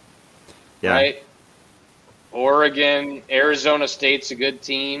 Yeah. Right? Oregon, Arizona State's a good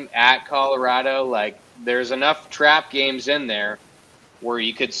team. At Colorado, like there's enough trap games in there where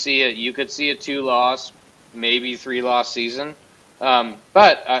you could see a 2-loss, maybe 3-loss season.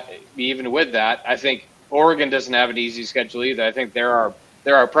 But even with that, I think Oregon doesn't have an easy schedule either. I think they're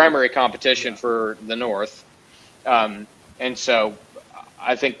our primary competition for the North, and so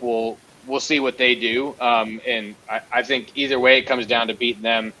I think we'll see what they do. And I think either way, it comes down to beating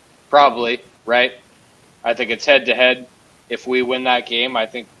them, probably, right? I think it's head-to-head. If we win that game, I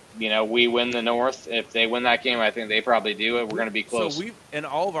think we win the North. If they win that game, I think they probably do it. We're going to be close. So and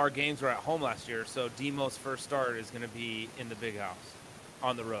all of our games were at home last year. So Demo's first start is going to be in the Big House,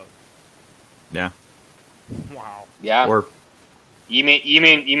 on the road. Yeah. Wow. Yeah. Or you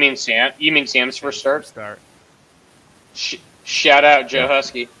mean Sam's first start? Start. Shout out Joe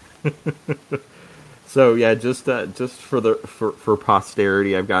Husky. So yeah, just for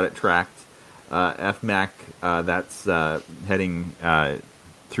posterity, I've got it tracked. FMAC, that's heading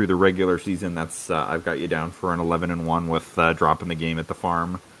through the regular season. That's I've got you down for an 11-1 with dropping the game at the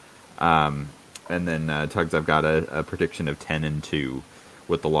Farm, and then Tugs, I've got a prediction of 10-2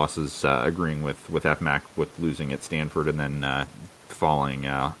 with the losses agreeing with FMAC with losing at Stanford and then falling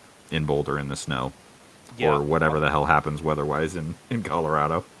in Boulder in the snow, or whatever the hell happens weather-wise in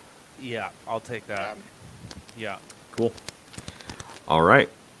Colorado. Yeah, I'll take that. Yeah. Cool. All right.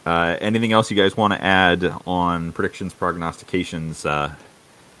 Anything else you guys want to add on predictions, prognostications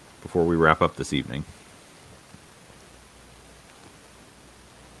before we wrap up this evening?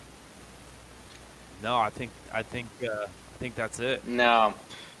 No, I think that's it. No,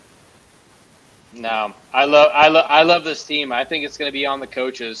 no. I love this team. I think it's going to be on the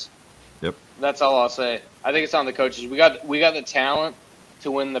coaches. Yep. That's all I'll say. I think it's on the coaches. We got the talent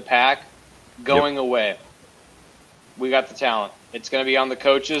to win the pack going away. We got the talent. It's going to be on the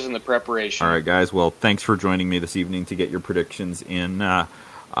coaches and the preparation. All right, guys. Well, thanks for joining me this evening to get your predictions in.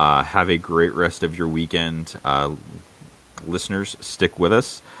 Have a great rest of your weekend. Listeners, stick with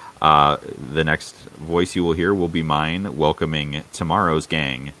us. The next voice you will hear will be mine, welcoming tomorrow's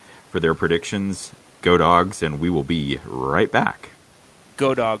gang for their predictions. Go Dogs, and we will be right back.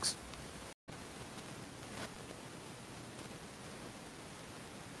 Go Dogs.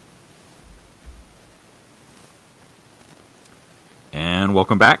 And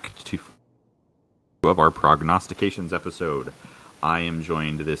welcome back to of our prognostications episode. I am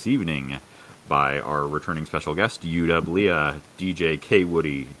joined this evening by our returning special guest, UW Leah, DJ K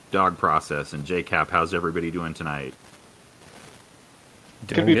Woody, Dog Process, and J Cap. How's everybody doing tonight?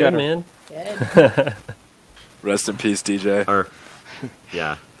 Doing good, man. Good. Rest in peace, DJ.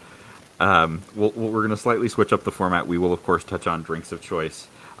 Yeah. We're going to slightly switch up the format. We will, of course, touch on drinks of choice,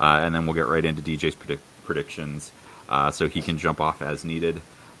 and then we'll get right into DJ's predictions, so he can jump off as needed.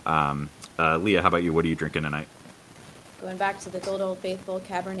 Leah, how about you? What are you drinking tonight? Going back to the good old faithful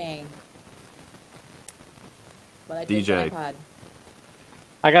Cabernet. What I DJ. did for iPod.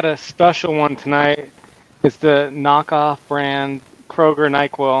 I got a special one tonight. It's the knockoff brand Kroger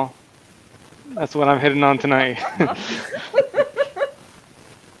NyQuil. That's what I'm hitting on tonight.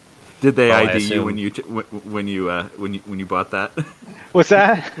 Did they I ID you assume. when you bought that? What's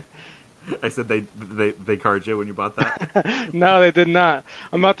that? I said they card you when you bought that. No, they did not.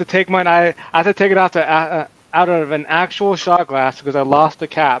 I'm about to take mine. I have to take it out of an actual shot glass because I lost the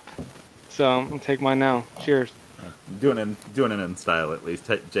cap. So I'm gonna take mine now. Cheers. doing it in style at least.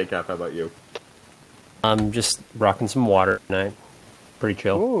 J-Cap, how about you? I'm just rocking some water tonight. Pretty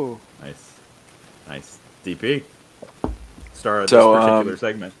chill. Ooh. Nice. DP, star of this So, particular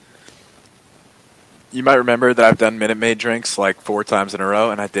segment. You might remember that I've done Minute Maid drinks like 4 times in a row,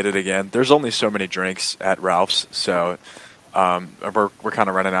 and I did it again. There's only so many drinks at Ralph's, so we're kind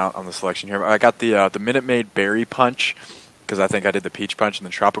of running out on the selection here. I got the Minute Maid Berry Punch because I think I did the Peach Punch and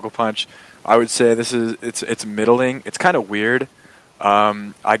the Tropical Punch. I would say it's middling. It's kind of weird.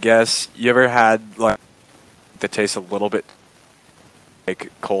 I guess you ever had like that tastes a little bit like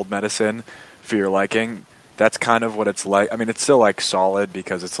cold medicine for your liking. That's kind of what it's like. I mean, it's still like solid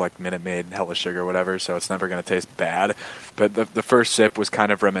because it's like Minute Maid, hella sugar, whatever, so it's never going to taste bad. But the first sip was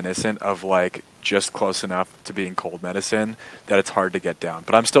kind of reminiscent of like just close enough to being cold medicine that it's hard to get down.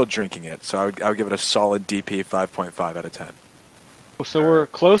 But I'm still drinking it, so I would give it a solid DP 5.5 out of 10. So we're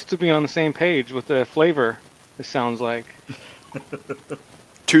close to being on the same page with the flavor. It sounds like.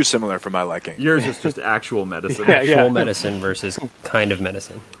 Too similar for my liking. Yours is just actual medicine. Yeah. Actual medicine versus kind of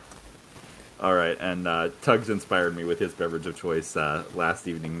medicine. All right, and Tugs inspired me with his beverage of choice last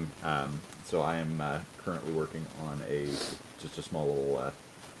evening. So I am currently working on just a small little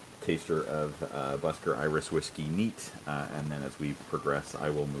taster of Busker Iris Whiskey Neat, and then as we progress, I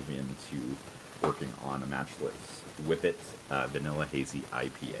will move into working on a matchless Whippet Vanilla Hazy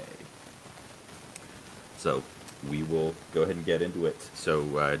IPA. So we will go ahead and get into it. So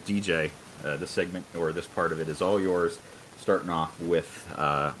DJ, this segment or this part of it is all yours. Starting off with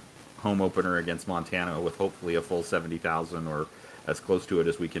home opener against Montana with hopefully a full 70,000 or as close to it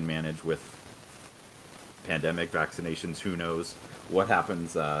as we can manage with pandemic vaccinations. Who knows what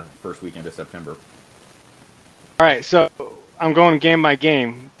happens first weekend of September. All right, so I'm going game by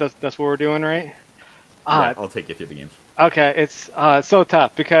game. That's what we're doing, right? Yeah, I'll take you through the games. Okay, it's so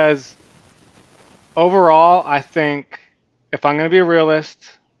tough because overall, I think if I'm going to be a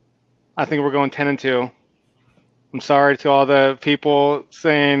realist, I think we're going 10-2. I'm sorry to all the people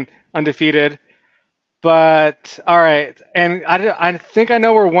saying undefeated, but all right. And I think I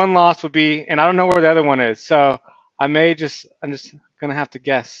know where one loss would be, and I don't know where the other one is. So I'm just gonna have to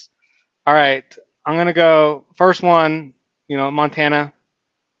guess. All right, I'm gonna go first one. Montana.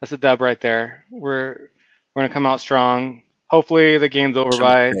 That's a dub right there. We're gonna come out strong. Hopefully the game's over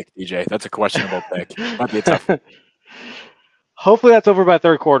by. Pick, DJ. That's a questionable pick. Might be a tough. Hopefully that's over by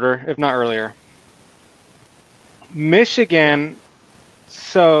third quarter, if not earlier. Michigan.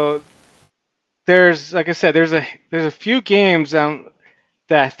 So there's, like I said, there's a few games that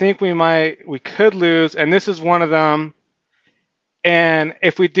I think we could lose, and this is one of them. And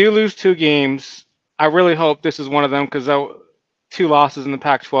if we do lose 2 games, I really hope this is one of them because 2 losses in the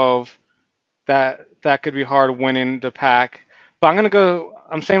Pac-12, that could be hard winning the Pac. But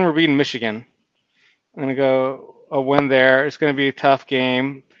I'm saying we're beating Michigan. I'm gonna go a win there. It's gonna be a tough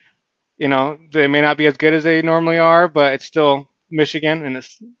game. They may not be as good as they normally are, but it's still Michigan and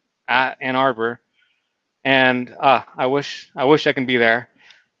it's at Ann Arbor. And I wish I can be there.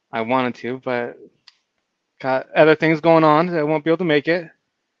 I wanted to, but got other things going on. I won't be able to make it.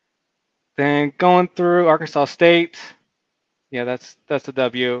 Then going through Arkansas State. Yeah, that's a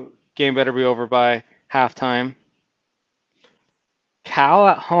W. Game better be over by halftime. Cal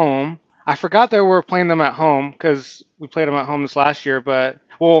at home. I forgot that we were playing them at home because we played them at home this last year. But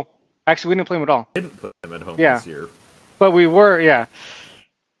actually, we didn't play them at all. Didn't put them at home Yeah. this year. But we were, yeah.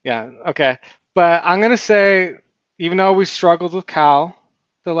 Okay. But I'm gonna say, even though we struggled with Cal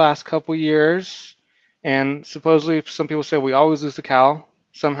the last couple years, and supposedly some people say we always lose to Cal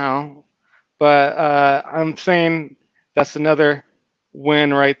somehow, but I'm saying that's another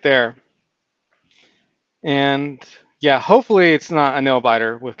win right there. And yeah, hopefully it's not a nail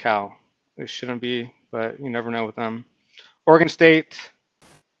biter with Cal. It shouldn't be, but you never know with them. Oregon State,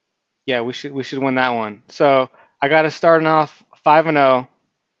 yeah, we should win that one. So I got us starting off 5-0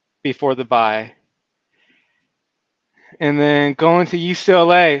 before the bye. And then going to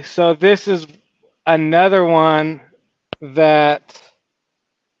UCLA. So this is another one that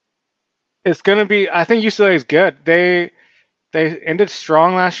is going to be, I think UCLA is good. They ended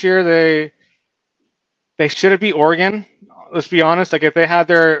strong last year. They should have beat Oregon. Let's be honest. Like if they had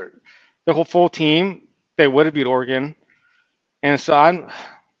their whole full team, they would have beat Oregon. And so I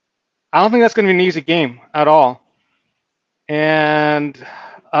don't think that's going to be an easy game at all. And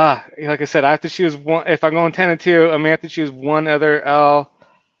like I said, I have to choose one. If I'm going 10-2, I may have to choose one other L.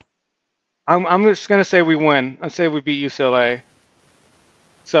 I'm just going to say we win. I'll say we beat UCLA.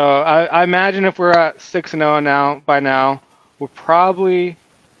 So I imagine if we're at 6-0 by now, we're probably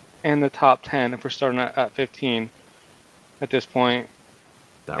in the top 10 if we're starting at 15 at this point.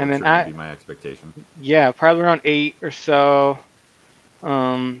 That And would then certainly be my expectation. Yeah, probably around 8 or so.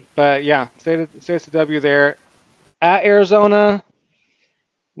 But yeah, say it's a W there. At Arizona,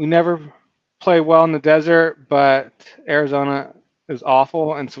 we never play well in the desert, but Arizona is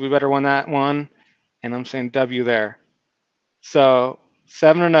awful, and so we better win that one. And I'm saying W there. So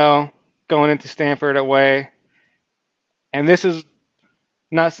 7-0 going into Stanford away. And this is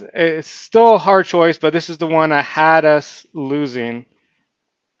it's still a hard choice, but this is the one that had us losing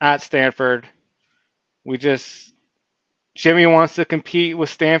at Stanford. Jimmy wants to compete with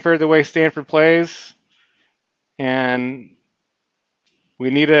Stanford the way Stanford plays, and we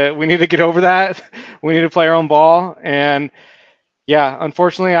need to get over that. We need to play our own ball, and yeah,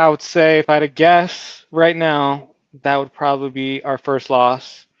 unfortunately, I would say if I had to guess right now, that would probably be our first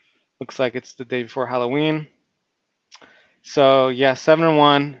loss. Looks like it's the day before Halloween. So yeah,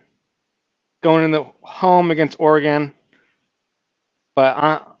 7-1, going in the home against Oregon, but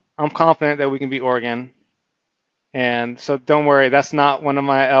I'm confident that we can beat Oregon. And so don't worry, that's not one of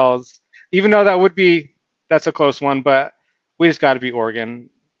my L's. Even though that's a close one, but we just got to beat Oregon.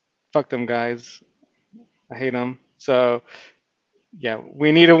 Fuck them guys. I hate them. So yeah,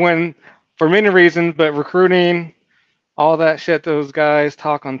 we need to win for many reasons, but recruiting, all that shit those guys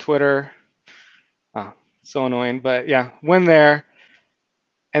talk on Twitter. Oh, so annoying. But yeah, win there.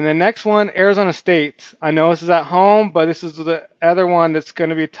 And the next one, Arizona State. I know this is at home, but this is the other one that's going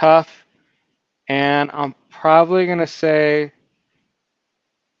to be tough. And I'm probably going to say,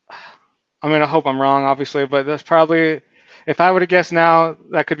 I hope I'm wrong, obviously, but that's probably, if I were to guess now,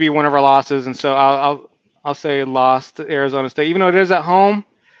 that could be one of our losses. And so I'll say loss to Arizona State, even though it is at home.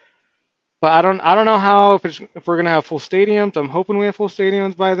 But I don't know how if we're going to have full stadiums. I'm hoping we have full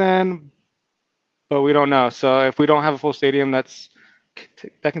stadiums by then, but we don't know. So if we don't have a full stadium, that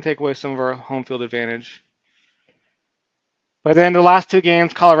can take away some of our home field advantage. But then the last two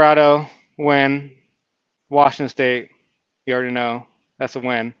games, Colorado win, Washington State, you already know that's a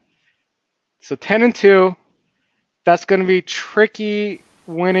win. So 10-2, that's going to be tricky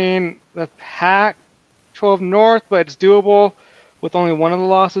winning the Pac-12 North, but it's doable with only one of the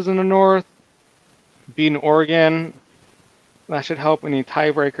losses in the North. Beating Oregon, that should help any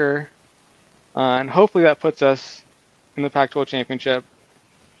tiebreaker. And hopefully that puts us in the Pac-12 championship.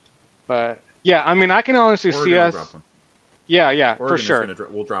 But yeah, I can honestly see us. Drop one. Yeah, Oregon for sure.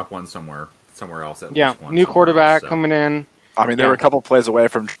 We'll drop one somewhere else. At Yeah, least one new somewhere quarterback else, so. coming in. They were a couple plays away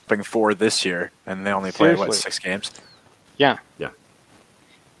from dropping 4 this year, and they only played, Seriously. 6 games? Yeah.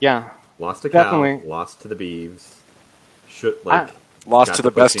 Lost to Definitely. Cal, lost to the Beavs. Lost got to to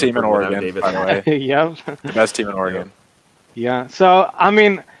the best play team in Stanford without Oregon, Davis. by the way. Yep. The best team in Oregon. Yeah. So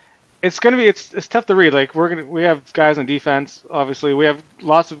it's gonna be it's tough to read. Like we have guys on defense. Obviously, we have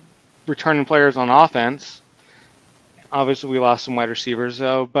lots of returning players on offense. Obviously, we lost some wide receivers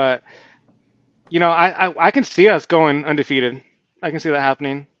though, but I can see us going undefeated. I can see that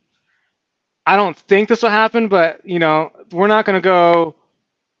happening. I don't think this will happen, but we're not going to go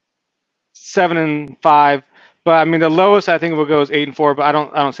 7-5. But I mean, the lowest I think we'll go is 8-4. But I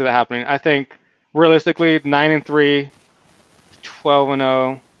don't see that happening. I think realistically, 9-3,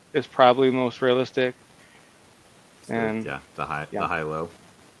 12-0 is probably most realistic. So, And the high low.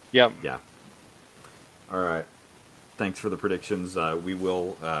 Yep. Yeah. All right. Thanks for the predictions. We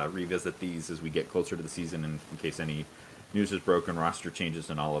will revisit these as we get closer to the season, in case any news is broken, roster changes,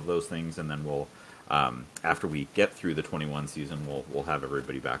 and all of those things. And then we'll, after we get through the 21 season, we'll have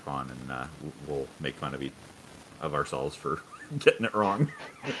everybody back on, and we'll make fun of ourselves for getting it wrong.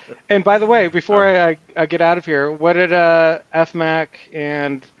 And by the way, before I get out of here, what did FMAC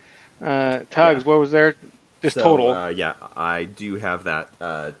and Tugs? What was their total? I do have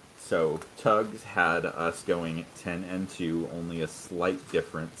that. So Tugs had us going 10-2, only a slight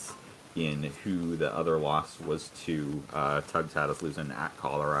difference in who the other loss was to. Tugs had us losing at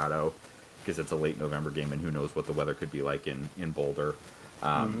Colorado because it's a late November game, and who knows what the weather could be like in Boulder.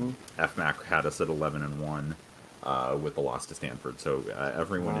 FMAC had us at 11-1 with the loss to Stanford. So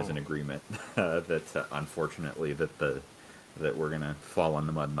everyone is in agreement that unfortunately that we're gonna fall on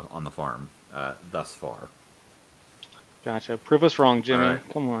the mud on the farm thus far. Gotcha. Prove us wrong, Jimmy. All right.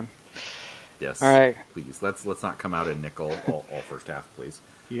 Come on. Yes. All right. Please, let's not come out in nickel all first half, please.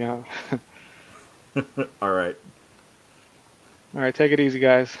 Yeah. All right. All right. Take it easy,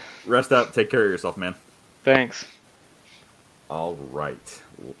 guys. Rest up. Take care of yourself, man. Thanks. All right.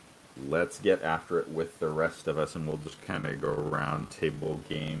 Let's get after it with the rest of us, and we'll just kind of go around table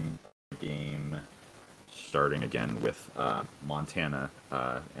game, starting again with Montana,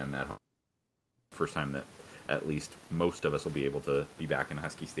 and that first time that at least most of us will be able to be back in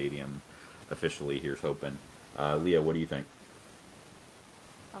Husky Stadium officially. Here's hoping. Leah, what do you think?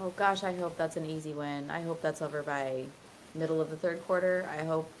 Oh gosh, I hope that's an easy win. I hope that's over by middle of the third quarter. I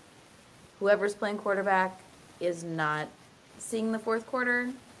hope whoever's playing quarterback is not seeing the fourth quarter.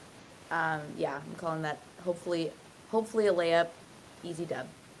 I'm calling that hopefully a layup, easy dub.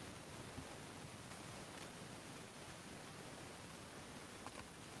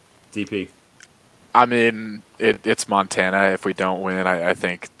 DP. I mean, it's Montana. If we don't win, I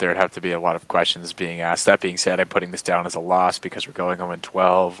think there'd have to be a lot of questions being asked. That being said, I'm putting this down as a loss because we're going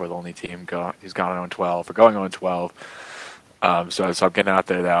 0-12. We're the only team who's gone 0-12. We're going 0-12. So I'm getting out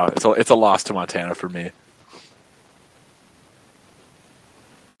there now. It's a loss to Montana for me.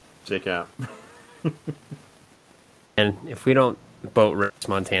 J-Cap. And if we don't boat race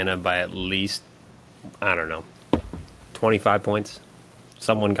Montana by at least, 25 points,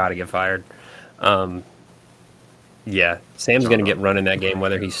 someone got to get fired. Sam's going to get run in that game,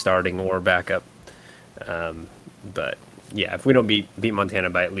 whether he's starting or backup. But if we don't beat Montana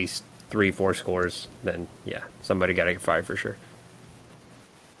by at least 3-4 scores, then somebody got to get fired for sure.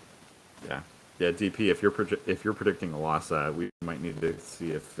 Yeah, DP. If you're predicting a loss, we might need to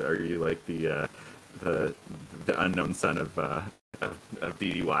see are you like the unknown son of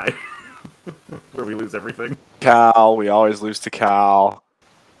DDY, where we lose everything. Cal, we always lose to Cal.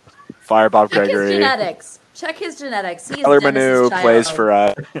 Fire Bob Gregory. Check his genetics. He is Tyler Dennis's Manu child. plays for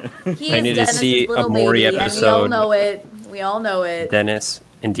us. He I is need to Dennis's see a little Maury baby, episode. And we all know it. Dennis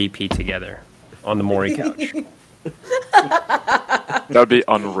and DP together on the Maury couch. That would be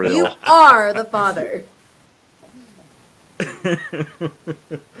unreal. You are the father.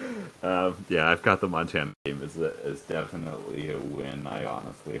 I've got the Montana game as definitely a win. I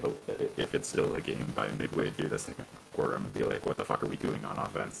honestly hope that if it's still a game by midway through the second quarter, I'm going to be like, what the fuck are we doing on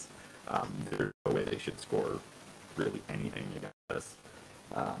offense? There's no way they should score really anything against us.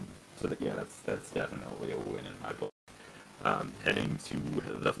 That's definitely a win in my book. Heading to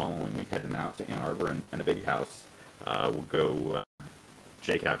the following week, heading out to Ann Arbor and a big house. We'll go,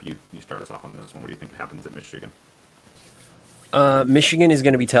 J-Cap, you start us off on this one. What do you think happens at Michigan? Michigan is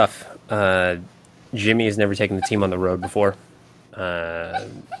going to be tough. Jimmy has never taken the team on the road before.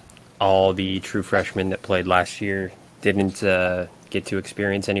 All the true freshmen that played last year didn't get to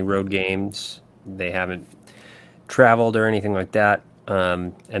experience any road games. They haven't traveled or anything like that.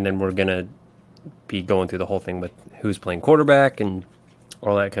 And then we're going to be going through the whole thing with who's playing quarterback and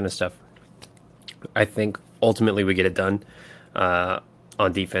all that kind of stuff. I think ultimately we get it done.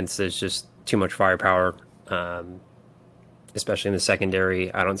 On defense, there's just too much firepower, especially in the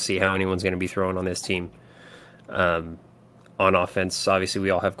secondary. I don't see how anyone's going to be throwing on this team. On offense, obviously we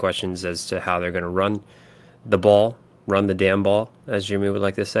all have questions as to how they're going to run the damn ball, as Jimmy would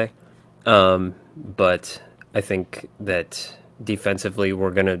like to say. But I think that defensively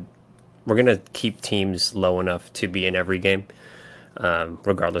we're gonna keep teams low enough to be in every game.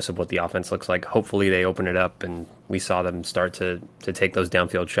 regardless of what the offense looks like. Hopefully they open it up, and we saw them start to take those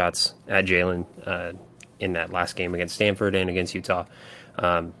downfield shots at Jalen in that last game against Stanford and against Utah,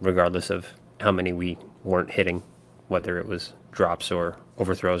 regardless of how many we weren't hitting, whether it was drops or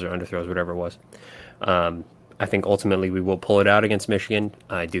overthrows or underthrows, whatever it was. I think ultimately we will pull it out against Michigan.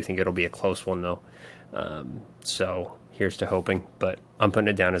 I do think it'll be a close one, though. So here's to hoping, but I'm putting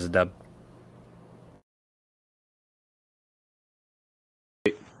it down as a dub.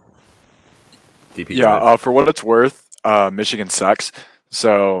 DP, Yeah, for what it's worth, Michigan sucks.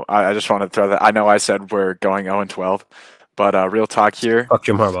 So I just want to throw that. I know I said we're going 0-12, but real talk here. Fuck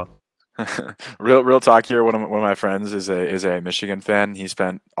Jim Harbaugh. real talk here. One of my friends is a Michigan fan. He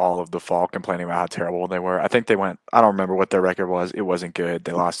spent all of the fall complaining about how terrible they were. I think they went. I don't remember what their record was. It wasn't good.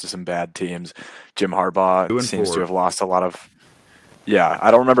 They lost to some bad teams. Jim Harbaugh seems to have lost a lot of. Yeah, I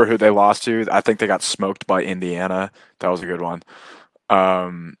don't remember who they lost to. I think they got smoked by Indiana. That was a good one.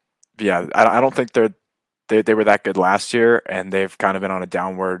 Yeah, I don't think they were that good last year, and they've kind of been on a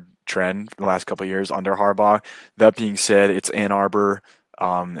downward trend the last couple of years under Harbaugh. That being said, it's Ann Arbor.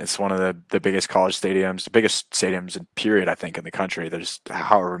 It's one of the biggest college stadiums, the biggest stadiums in period, I think, in the country. There's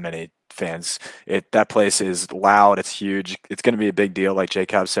however many fans. That place is loud. It's huge. It's going to be a big deal, like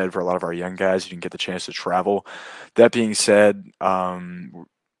Jacob said, for a lot of our young guys. You can get the chance to travel. That being said,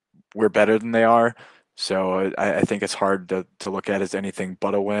 we're better than they are. So I think it's hard to look at as anything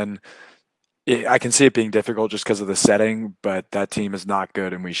but a win. I can see it being difficult just because of the setting, but that team is not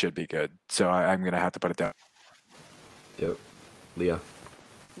good, and we should be good. So I'm going to have to put it down. Yep. Leah.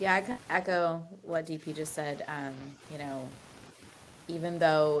 Yeah, I can echo what DP just said. Even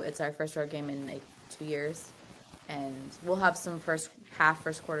though it's our first road game in like 2 years, and we'll have some first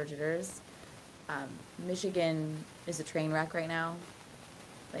quarter jitters, Michigan is a train wreck right now.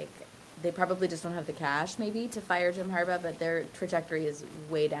 Like, they probably just don't have the cash, maybe, to fire Jim Harbaugh, but their trajectory is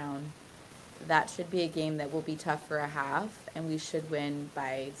way down. That should be a game that will be tough for a half, and we should win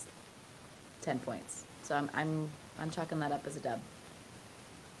by 10 points. So I'm chalking that up as a dub.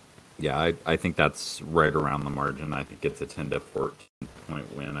 Yeah, I think that's right around the margin. I think it's a 10 to 14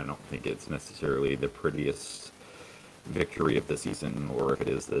 point win. I don't think it's necessarily the prettiest victory of the season, or if it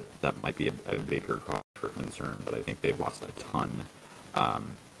is, that might be a bigger cause for concern, but I think they've lost a ton.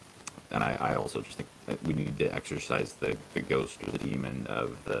 And I also just think that we need to exercise the ghost or the demon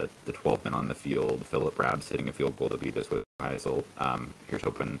of the 12 men on the field. Philip Rabs hitting a field goal to beat us with Heisel. Here's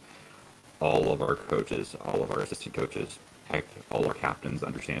hoping all of our coaches, all of our assistant coaches, heck, all our captains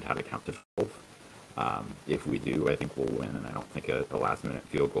understand how to count to 12. If we do, I think we'll win, and I don't think a last-minute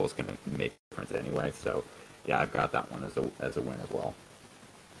field goal is going to make a difference anyway. So, yeah, I've got that one as a win as well.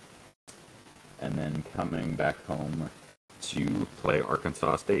 And then coming back home to play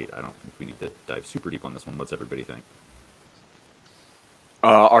Arkansas State. I don't think we need to dive super deep on this one. What's everybody think?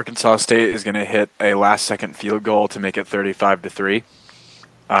 Arkansas State is going to hit a last-second field goal to make it 35-3.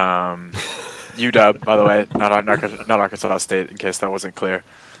 UW, by the way, not Arkansas State, in case that wasn't clear.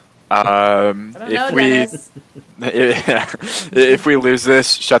 If we lose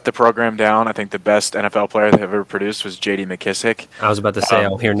this, shut the program down. I think the best NFL player they've ever produced was J.D. McKissick. I was about to say,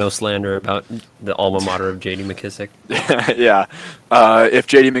 I'll hear no slander about the alma mater of J.D. McKissick. Yeah. If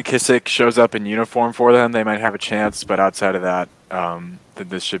J.D. McKissick shows up in uniform for them, they might have a chance. But outside of that,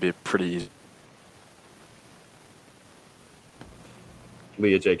 this should be pretty easy.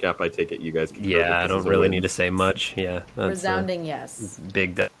 Leah, Jacob, I take it you guys can. Yeah, I don't really need to say much. Yeah. Resounding yes.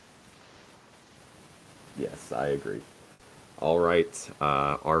 Big debt. Yes, I agree. All right,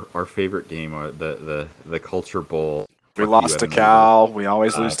 our favorite game, the Culture Bowl. We lost to Cal. We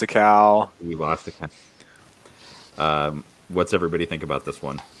always lose to Cal. We lost to Cal. What's everybody think about this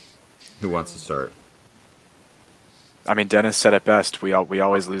one? Who wants to start? I mean, Dennis said it best. We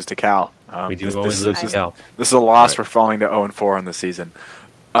always lose to Cal. We do always lose to Cal. This is a loss. Right. We're falling to 0-4 in the season.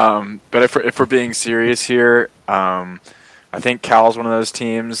 But if we're being serious here, I think Cal's one of those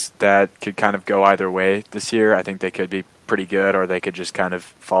teams that could kind of go either way this year. I think they could be pretty good, or they could just kind of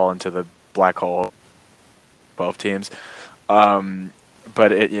fall into the black hole. Both teams.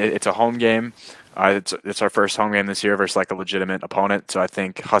 But it's a home game. It's our first home game this year versus like a legitimate opponent. So I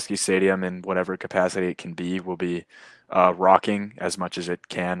think Husky Stadium, in whatever capacity it can be, will be rocking as much as it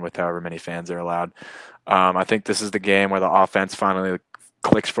can with however many fans are allowed. I think this is the game where the offense finally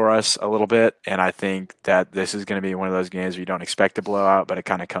clicks for us a little bit, and I think that this is going to be one of those games where you don't expect to blow out, but it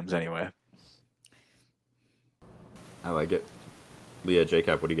kind of comes anyway. I like it. Leah,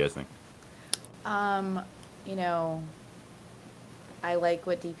 Jacob, what do you guys think? I like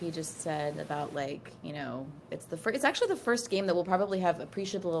what DP just said about, like, it's actually the first game that we'll probably have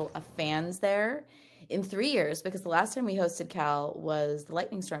appreciable of fans there. in 3 years, because the last time we hosted Cal was the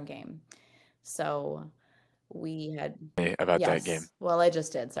Lightning Storm game. So we had, About that game. yes, well, I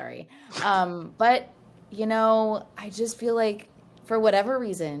just did, sorry. But I just feel like for whatever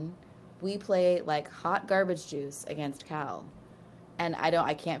reason, we play like hot garbage juice against Cal. And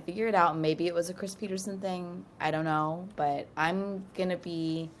I can't figure it out. Maybe it was a Chris Peterson thing. I don't know, but I'm gonna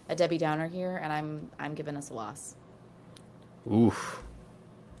be a Debbie Downer here, and I'm giving us a loss. Oof.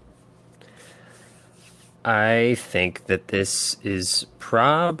 I think that this is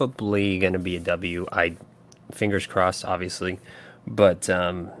probably going to be a W. Fingers crossed, obviously, but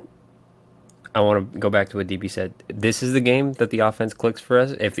I want to go back to what DP said. This is the game that the offense clicks for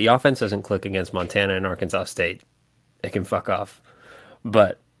us. If the offense doesn't click against Montana and Arkansas State, it can fuck off.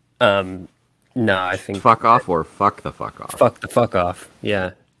 But no, I think Fuck off or fuck the fuck off. fuck the fuck off.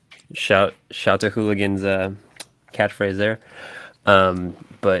 Yeah, shout to Hooligans catchphrase there.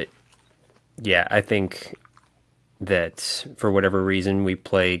 But yeah, I think that for whatever reason we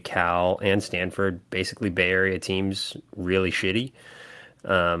play Cal and Stanford, basically Bay Area teams, really shitty.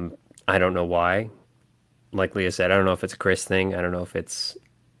 I don't know why. Like Leah said, I don't know if it's a Chris thing. I don't know if it's,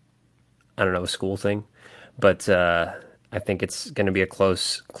 a school thing. But I think it's going to be a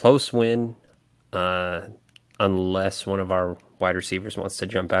close win, unless one of our wide receivers wants to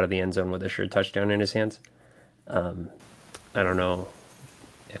jump out of the end zone with a sure touchdown in his hands. I don't know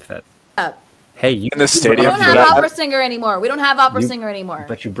if that. Hey, you In the We stadium don't for have that. Opera Singer anymore. We don't have Opera Singer anymore.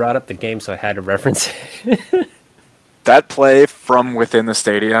 but you brought up the game, so I had to reference it. That play from within the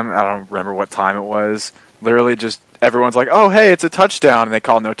stadium, I don't remember what time it was. Literally just everyone's like, oh, hey, it's a touchdown. And they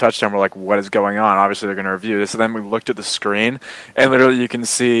call no touchdown. We're like, what is going on? Obviously, they're going to review this. So then we looked at the screen, and literally you can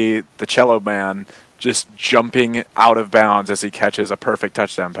see the cello man just jumping out of bounds as he catches a perfect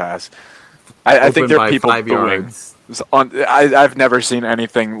touchdown pass. I think Open there are by people 5 booing. yards. I've never seen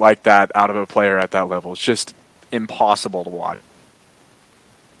anything like that out of a player at that level. It's just impossible to watch.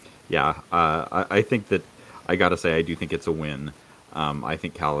 Yeah, I think that I got to say I do think it's a win. I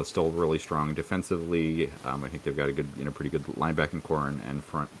think Cal is still really strong defensively. I think they've got a good, pretty good linebacking core and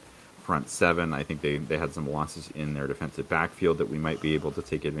front seven. I think they had some losses in their defensive backfield that we might be able to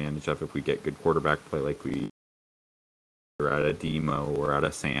take advantage of if we get good quarterback play, like we are at a Demo or at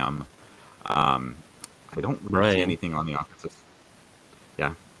a Sam. I don't really see anything on the offensive.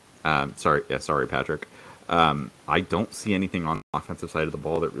 Yeah. Sorry, Patrick. I don't see anything on the offensive side of the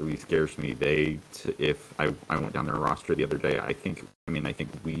ball that really scares me. If I went down their roster the other day, I think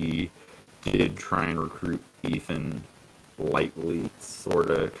we did try and recruit Ethan lightly, sort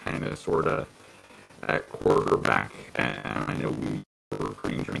of at quarterback, and I know we were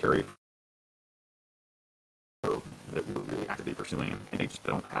recruiting Jim Carey that we were really actively pursuing, and they just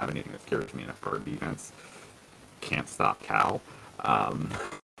don't have anything that scares me enough for our defense. Can't stop Cal.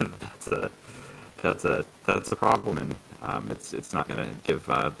 That's a problem, and it's not going to give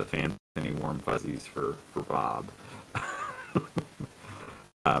the fans any warm fuzzies for Bob.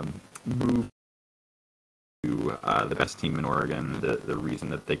 Move to the best team in Oregon. The reason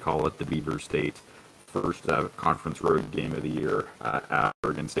that they call it the Beaver State. First conference road game of the year at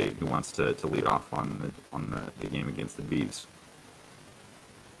Oregon State. Who wants to lead off on the game against the Beavs?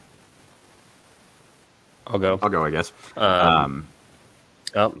 I'll go, I guess. Oh,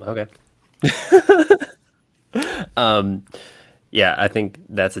 okay. Yeah, I think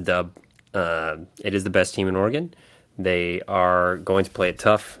that's a dub. It is the best team in Oregon. They are going to play it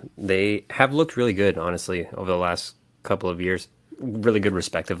tough. They have looked really good, honestly, over the last couple of years. Really good,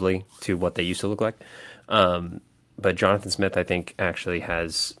 respectively, to what they used to look like. But Jonathan Smith, I think, actually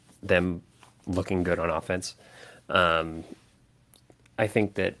has them looking good on offense. I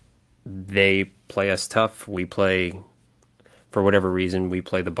think that they play us tough. We play, for whatever reason, we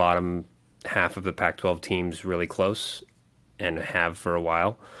play the bottom half of the Pac-12 teams really close, and have for a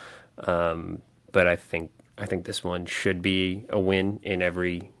while. But I think this one should be a win in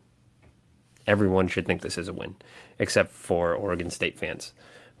everyone should think this is a win, except for Oregon State fans.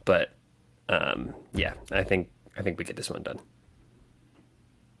 But yeah, I think we get this one done.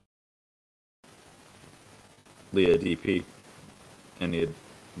 Leah, DP,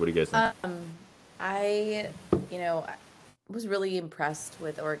 what do you guys think? I was really impressed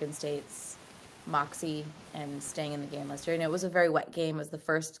with Oregon State's moxie and staying in the game last year. And it was a very wet game. It was the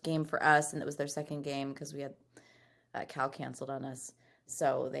first game for us, and it was their second game because we had Cal canceled on us.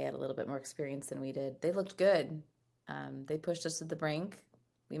 So they had a little bit more experience than we did. They looked good. They pushed us to the brink.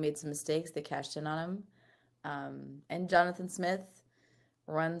 We made some mistakes. They cashed in on them. And Jonathan Smith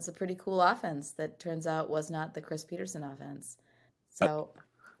runs a pretty cool offense that turns out was not the Chris Peterson offense. So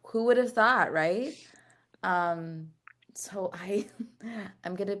who would have thought, right? So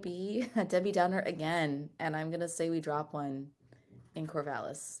I'm gonna be a Debbie Downer again, and I'm gonna say we drop one in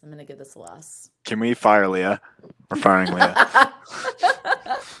Corvallis. I'm gonna give this a loss. Can we fire Leah? We're firing Leah.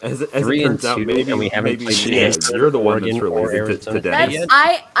 As it 3-2, turns out, maybe and we haven't maybe played Leah, Stanford, you're the one Oregon, that's or related to Arizona State Dennis. yet.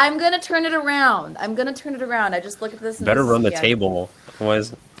 I'm gonna turn it around. I'm gonna turn it around. I just look at this. And Better this, run the yeah. table,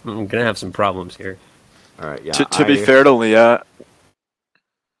 otherwise I'm gonna have some problems here. All right, yeah. To be fair to Leah,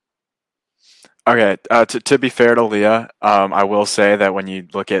 okay. To be fair to Leah, I will say that when you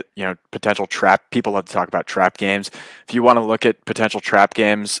look at potential trap, people love to talk about trap games. If you want to look at potential trap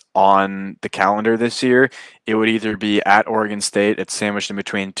games on the calendar this year, it would either be at Oregon State. It's sandwiched in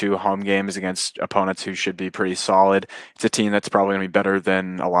between two home games against opponents who should be pretty solid. It's a team that's probably going to be better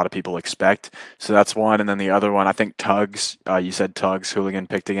than a lot of people expect. So that's one, and then the other one, I think Tugs. You said Tugs. Hooligan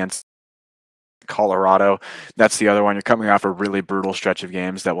picked against Colorado. That's the other one. You're coming off a really brutal stretch of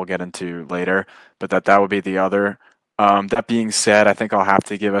games that we'll get into later, but that would be the other. That being said, I think I'll have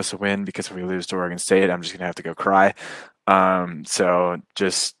to give us a win because if we lose to Oregon State, I'm just gonna have to go cry. So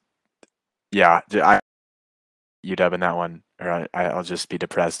just yeah, UW in that one, or I'll just be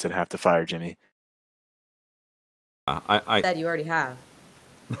depressed and have to fire Jimmy. That you already have.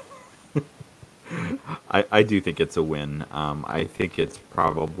 I do think it's a win. I think it's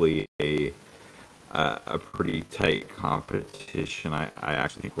probably a pretty tight competition. I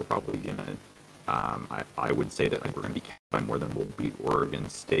actually think we're probably gonna. I would say that we're gonna be by more than we'll beat Oregon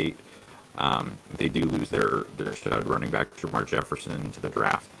State. They do lose their stud running back Jamar Jefferson to the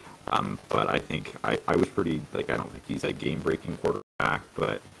draft. But I think I was pretty I don't think he's a game breaking quarterback,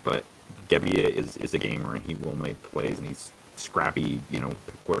 but Gebbia is a gamer and he will make plays and he's scrappy,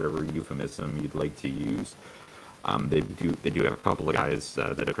 whatever euphemism you'd like to use. They do have a couple of guys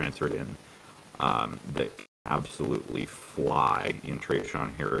that have transferred in that absolutely fly in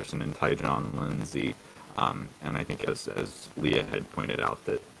Trayshawn Harrison and Tyjon Lindsey. And I think as Leah had pointed out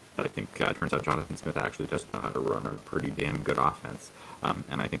that I think turns out Jonathan Smith actually does know how to run a pretty damn good offense.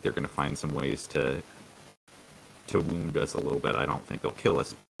 And I think they're going to find some ways to wound us a little bit. I don't think they'll kill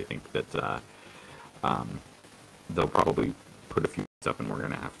us. I think that they'll probably put a few up and we're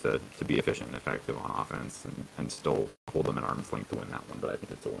going to have to be efficient and effective on offense and still hold them at arm's length to win that one, but I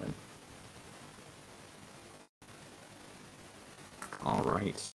think it's a win. All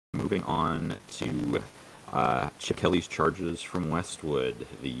right, moving on to Chip Kelly's Chargers from Westwood.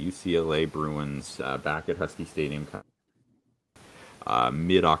 The UCLA Bruins back at Husky Stadium.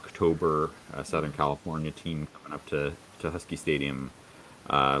 Mid-October, Southern California team coming up to Husky Stadium.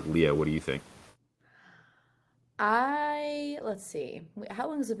 Leah, what do you think? Let's see. How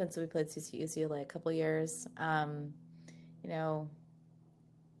long has it been since we played UCLA? A couple years. There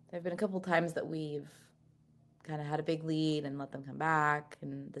have been a couple times that we've kind of had a big lead and let them come back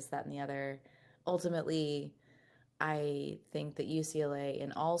and this, that, and the other. Ultimately, I think that UCLA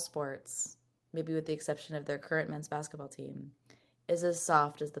in all sports, maybe with the exception of their current men's basketball team, is as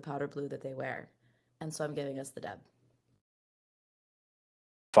soft as the powder blue that they wear. And so I'm giving us the dub.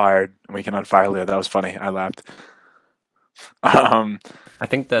 Fired. We can unfire Leah. That was funny. I laughed. I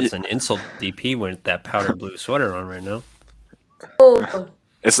think that's an insult to DP with that powder blue sweater on right now. Oh.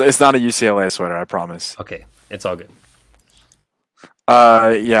 It's not a UCLA sweater, I promise. Okay, it's all good.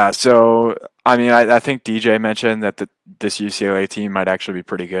 Yeah. So I mean, I think DJ mentioned that this UCLA team might actually be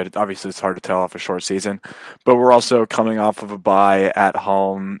pretty good. Obviously, it's hard to tell off a short season, but we're also coming off of a bye at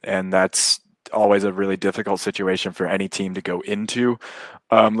home, and that's always a really difficult situation for any team to go into,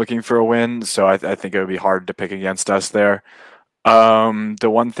 looking for a win. So I think it would be hard to pick against us there. The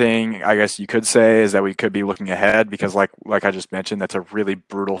one thing I guess you could say is that we could be looking ahead because like I just mentioned, that's a really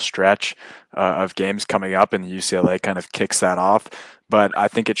brutal stretch of games coming up and UCLA kind of kicks that off. But I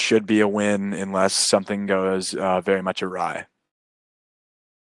think it should be a win unless something goes very much awry.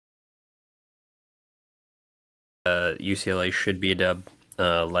 UCLA should be a dub,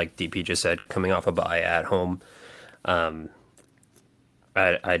 like DP just said, coming off a bye at home. I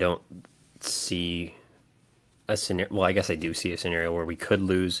don't see a scenario. Well, I guess I do see a scenario where we could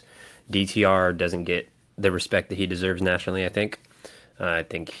lose. DTR doesn't get the respect that he deserves nationally. I think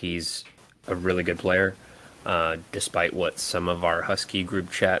he's a really good player, despite what some of our Husky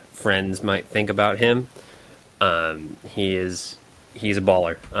group chat friends might think about him. He's a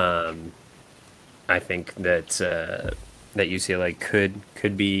baller. I think that UCLA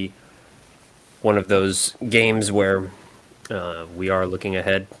could be one of those games where we are looking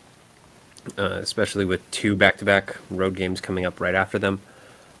ahead. Especially with two back-to-back road games coming up right after them,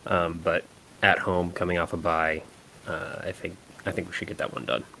 but at home, coming off a bye, I think we should get that one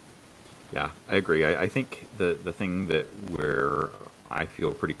done. Yeah, I agree. I think the thing that where I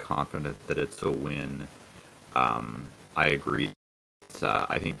feel pretty confident that it's a win I agree.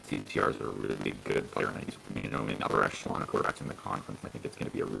 I think DTR is a really good player, and he's in the upper echelon of quarterbacks in the conference. I think it's going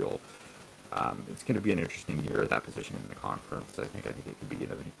to be it's going to be an interesting year at that position in the conference. I think it could be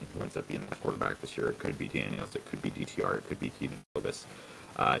who ends up being the quarterback this year. It could be Daniels, it could be DTR, it could be Keaton Davis,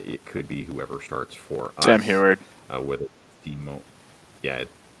 it could be whoever starts for us. Sam Heward. With it,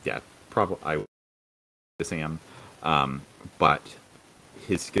 yeah, probably I would Sam, but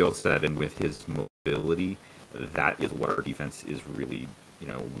his skill set and with his mobility, that is what our defense is really.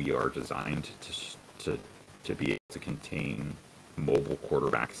 We are designed to be able to contain mobile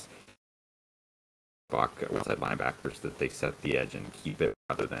quarterbacks, outside linebackers, that they set the edge and keep it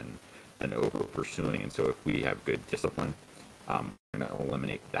rather than over pursuing. And so if we have good discipline, we're going to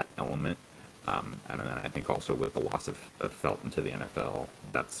eliminate that element. And then I think also with the loss of Felton to the NFL,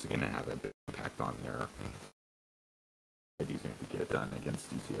 that's going to have a big impact on their ideas to get it done against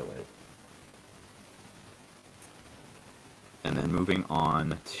UCLA. And then moving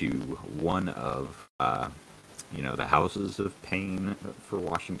on to one of the houses of pain for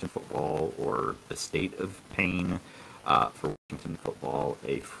Washington football, or the state of pain for Washington football,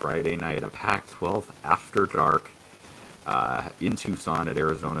 a Friday night, a Pac-12 after dark in Tucson at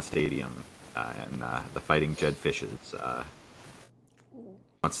Arizona Stadium, and the Fighting Jed Fishes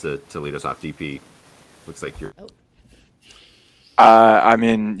wants to lead us off. DP, looks like you're...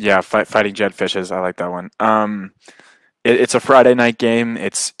 Fighting Jed Fishes. I like that one. It's a Friday night game.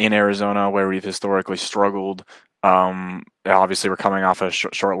 It's in Arizona, where we've historically struggled. Obviously, we're coming off a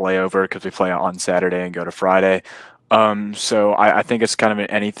short layover because we play on Saturday and go to Friday. So I think it's kind of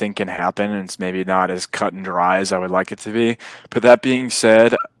anything can happen, and it's maybe not as cut and dry as I would like it to be. But that being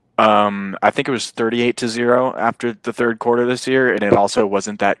said, I think it was 38-0 after the third quarter this year, and it also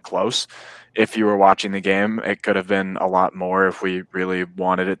wasn't that close. If you were watching the game, it could have been a lot more if we really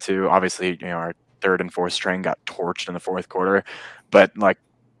wanted it to. Obviously, our third and fourth string got torched in the fourth quarter, but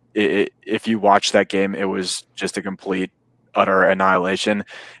if you watch that game, it was just a complete, utter annihilation.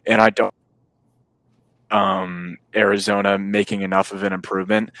 And I don't Arizona making enough of an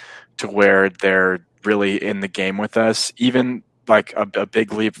improvement to where they're really in the game with us. Even like a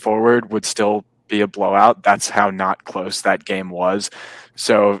big leap forward would still be a blowout. That's how not close that game was.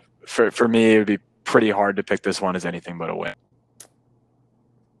 So for me, it would be pretty hard to pick this one as anything but a win.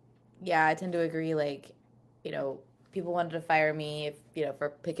 Yeah, I tend to agree. People wanted to fire me for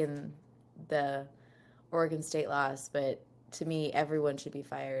picking the Oregon State loss, but to me, everyone should be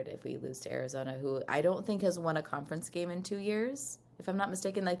fired if we lose to Arizona, who I don't think has won a conference game in 2 years, if I'm not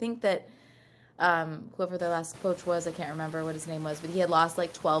mistaken. I think that whoever their last coach was, I can't remember what his name was, but he had lost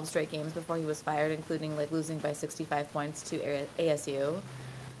 12 straight games before he was fired, including losing by 65 points to ASU.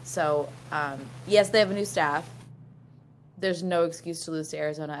 So, yes, they have a new staff. There's no excuse to lose to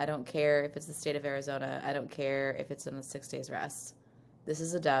Arizona. I don't care if it's the state of Arizona. I don't care if it's in a 6 days rest. This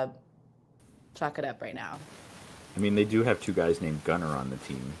is a dub. Chalk it up right now. I mean, they do have two guys named Gunner on the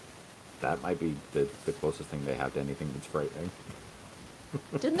team. That might be the closest thing they have to anything that's frightening.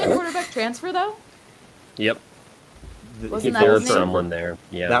 Didn't their quarterback transfer, though? Yep. Wasn't There that was his name? someone there.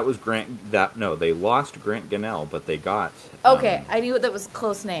 Yeah. That was Grant. They lost Grant Gunnell, but they got. Okay, I knew that was a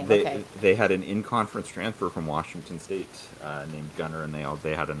close name. Okay. They had an in-conference transfer from Washington State named Gunner, and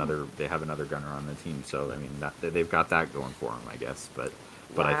they have another Gunner on the team. So I mean, they've got that going for them, I guess. But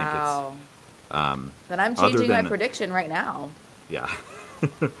I think it's. Then I'm changing my prediction right now. Yeah.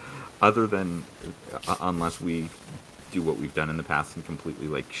 Other than unless we do what we've done in the past and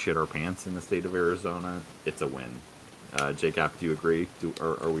completely shit our pants in the state of Arizona, it's a win. Jacob, do you agree?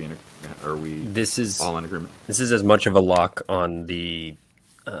 Are we all in agreement? This is as much of a lock on the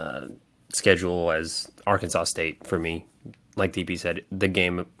schedule as Arkansas State for me. Like DP said, the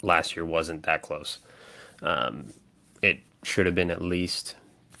game last year wasn't that close. It should have been at least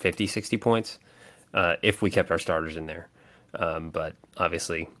 50, 60 points if we kept our starters in there. But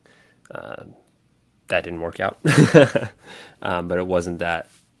obviously that didn't work out. But it wasn't that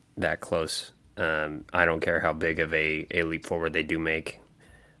close. I don't care how big of a leap forward they do make.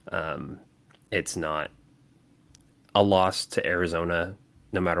 It's not a loss to Arizona,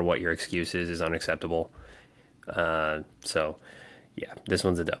 no matter what your excuse is unacceptable. So, yeah, this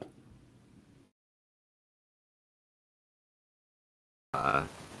one's a dub.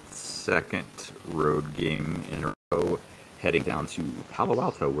 Second road game in a row, heading down to Palo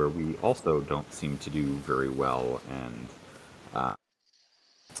Alto, where we also don't seem to do very well. And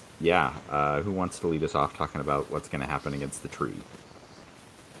who wants to lead us off talking about what's going to happen against the Tree?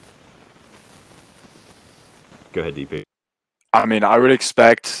 Go ahead, DP. I mean, I would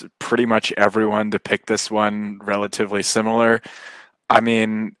expect pretty much everyone to pick this one relatively similar. I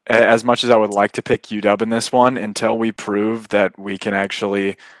mean, as much as I would like to pick UW in this one, until we prove that we can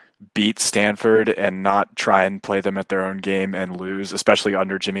actually beat Stanford and not try and play them at their own game and lose, especially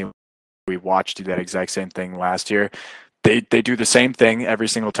under Jimmy, we watched do that exact same thing last year. They do the same thing every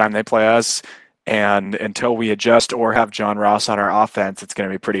single time they play us. And until we adjust or have John Ross on our offense, it's going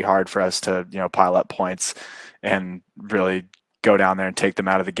to be pretty hard for us to, pile up points and really go down there and take them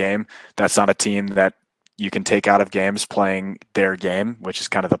out of the game. That's not a team that you can take out of games playing their game, which is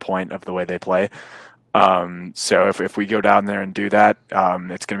kind of the point of the way they play. So if we go down there and do that,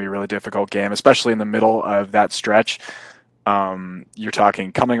 it's going to be a really difficult game, especially in the middle of that stretch. You're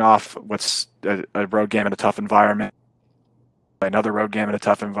talking coming off what's a road game in a tough environment, another road game in a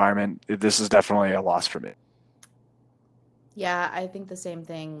tough environment. This is definitely a loss for me. Yeah, I think the same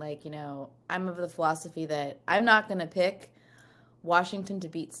thing. Like, I'm of the philosophy that I'm not going to pick Washington to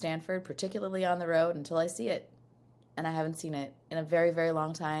beat Stanford, particularly on the road, until I see it. And I haven't seen it in a very, very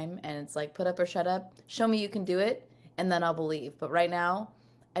long time. And it's like, put up or shut up. Show me you can do it, and then I'll believe. But right now,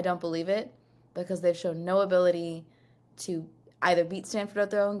 I don't believe it because they've shown no ability to either beat Stanford at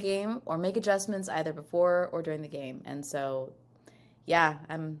their own game or make adjustments either before or during the game. And so, yeah,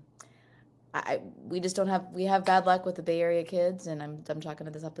 we just don't have, we have bad luck with the Bay Area kids, and I'm chalking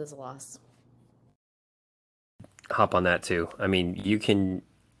this up as a loss. Hop on that too. I mean, you can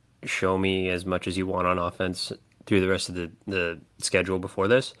show me as much as you want on offense through the rest of the schedule before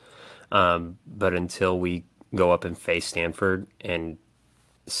this, but until we go up and face Stanford and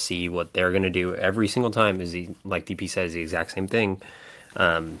see what they're going to do every single time, like DP says, the exact same thing,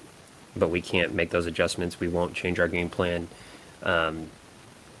 but we can't make those adjustments. We won't change our game plan.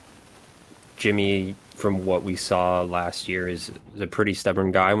 Jimmy, from what we saw last year, is a pretty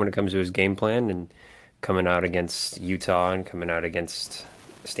stubborn guy when it comes to his game plan, and coming out against Utah and coming out against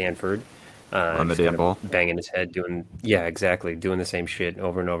Stanford, on the damn ball, banging his head, doing the same shit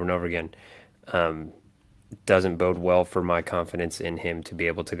over and over and over again. Doesn't bode well for my confidence in him to be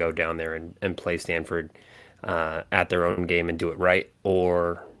able to go down there and play Stanford at their own game and do it right,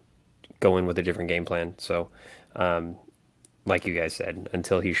 or go in with a different game plan. So, like you guys said,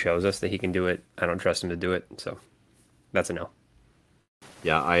 until he shows us that he can do it, I don't trust him to do it. So that's a no.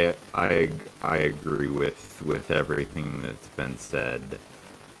 Yeah, I agree with everything that's been said.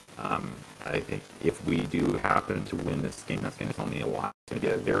 I think if we do happen to win this game, that's going to tell me a lot. It's going to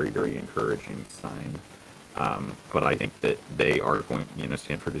be a very, very encouraging sign. But I think that they are going.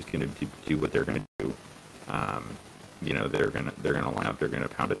 Stanford is going to do what they're going to do. They're going to line up. They're going to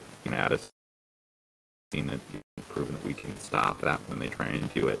pound it at us. Seen that, proven that we can stop that when they try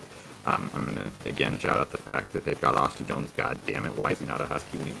and do it. I'm going to, again, shout out the fact that they've got Austin Jones. God damn it, why is he not a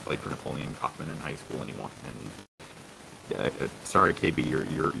Husky when he played for Napoleon Kaufman in high school anymore? And sorry, KB,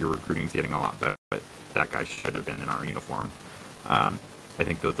 your recruiting's getting a lot better, but that guy should have been in our uniform. I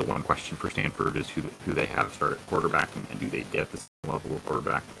think that the one question for Stanford is who they have start at quarterback, and do they get the level of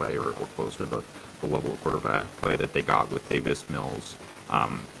quarterback play or close to the level of quarterback play that they got with Davis Mills.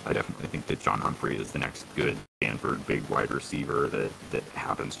 I definitely think that John Humphrey is the next good Stanford big wide receiver that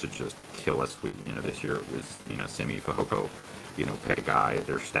happens to just kill us. This year it was, Simi Fehoko, pick a guy.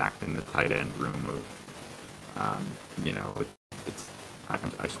 They're stacked in the tight end room of,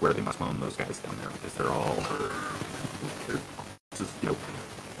 I swear they must loan those guys down there because they're just,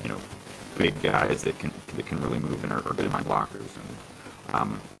 big guys that can really move and are good mind blockers.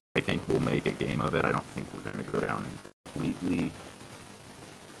 And I think we'll make a game of it. I don't think we're going to go down completely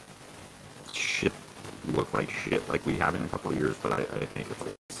look like shit like we have in a couple of years, but I think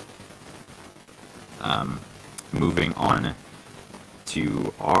it's moving on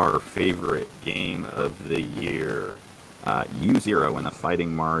to our favorite game of the year, U0 and the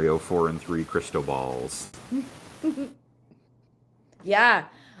Fighting Mario 4-3 Crystal Balls. Yeah,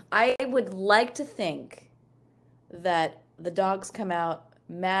 I would like to think that the dogs come out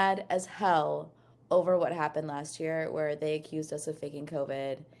mad as hell over what happened last year, where they accused us of faking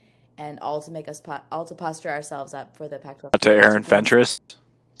COVID, and all to make us all to posture ourselves up for the Pac-12. To Aaron Fentress.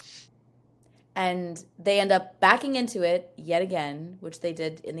 And they end up backing into it yet again, which they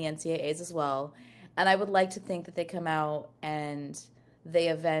did in the NCAAs as well. And I would like to think that they come out and they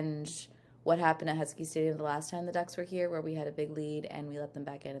avenge what happened at Husky Stadium the last time the Ducks were here, where we had a big lead and we let them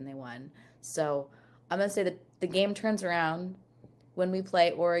back in and they won. So I'm going to say that the game turns around when we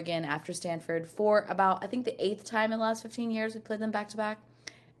play Oregon after Stanford for about, I think, the 8th time in the last 15 years we played them back-to-back.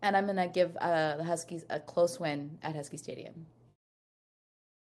 And I'm going to give the Huskies a close win at Husky Stadium.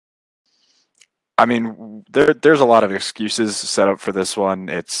 I mean, there's a lot of excuses set up for this one.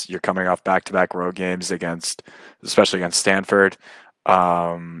 You're coming off back-to-back road games especially against Stanford.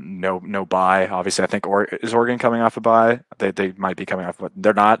 no bye. Obviously, I think is Oregon coming off a bye? They might be coming off, but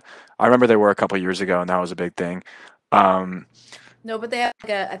they're not. I remember they were a couple years ago, and that was a big thing. No, but they have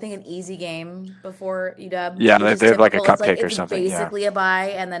I think an easy game before UW. Yeah, which is they have like a typical. It's cupcake or it's something. Yeah, basically a bye,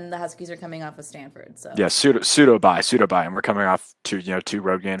 and then the Huskies are coming off of Stanford. So yeah, pseudo bye, and we're coming off two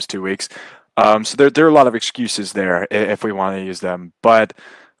road games, 2 weeks. So there are a lot of excuses there if we want to use them, but.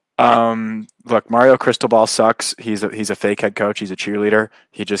 Look, Mario Cristobal sucks. He's a fake head coach. He's a cheerleader.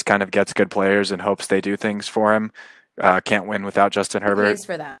 He just kind of gets good players and hopes they do things for him. Can't win without Justin Herbert. pays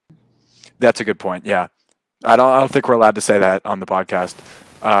for that. That's a good point. Yeah, I don't think we're allowed to say that on the podcast.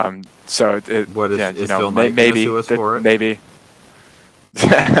 So What is, yeah, is Phil Knight maybe gonna sue us for it? maybe.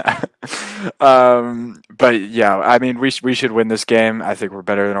 But yeah, I mean, we should win this game. I think we're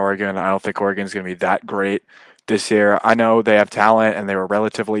better than Oregon. I don't think Oregon's going to be that great this year. I know they have talent and they were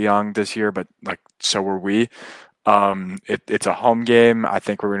relatively young this year, but like so were we. It's a home game. I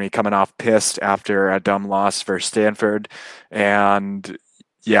think we're going to be coming off pissed after a dumb loss for Stanford, and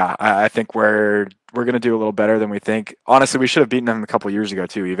yeah, I think we're going to do a little better than we think. Honestly, we should have beaten them a couple years ago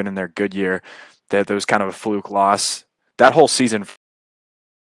too, even in their good year. That was kind of a fluke loss. That whole season.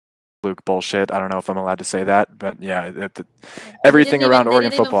 Fluke bullshit. I don't know if I'm allowed to say that, but yeah, everything around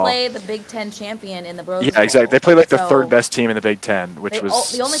Oregon football. They didn't even play the Big Ten champion in the Rose Bowl. Yeah, exactly. They played like the third best team in the Big Ten, which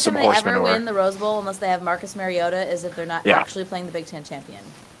was the only some time they horse ever manure. win the Rose Bowl, unless they have Marcus Mariota, is if they're not actually playing the Big Ten champion.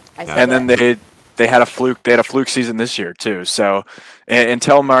 And then they had a fluke. They had a fluke season this year too. So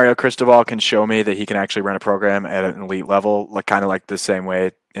until Mario Cristobal can show me that he can actually run a program at an elite level, like kind of like the same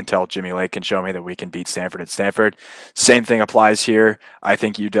way until Jimmy Lake can show me that we can beat Stanford at Stanford. Same thing applies here. I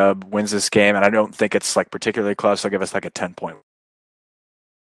think UW wins this game, and I don't think it's like particularly close. They'll give us like a 10-point.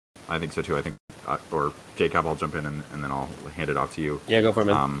 I think so too. I think, or Jacob, I'll jump in and then I'll hand it off to you. Yeah, go for it,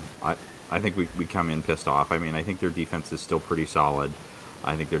 man. I think we come in pissed off. I mean, I think their defense is still pretty solid.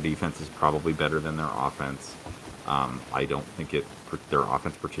 I think their defense is probably better than their offense. I don't think their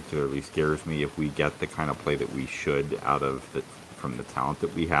offense particularly scares me if we get the kind of play that we should out of from the talent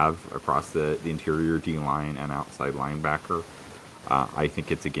that we have across the interior D line and outside linebacker. I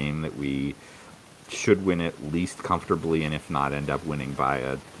think it's a game that we should win at least comfortably, and if not, end up winning by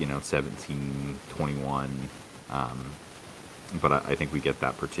a 17-21. But I think we get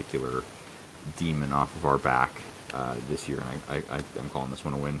that particular demon off of our back this year, and I'm calling this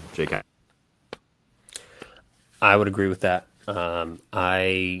one a win. Jake? I would agree with that.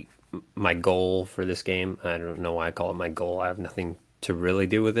 My goal for this game, I don't know why I call it my goal. I have nothing to really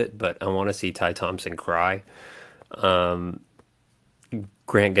do with it, but I want to see Ty Thompson cry. Grant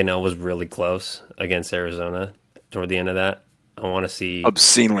Gunnell was really close against Arizona toward the end of that. I want to see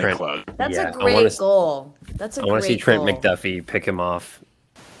obscenely close. That's a great goal. I want to see Trent McDuffie pick him off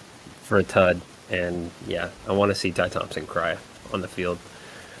for a tud, and yeah, I want to see Ty Thompson cry on the field.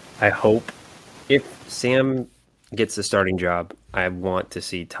 I hope if Sam gets the starting job, I want to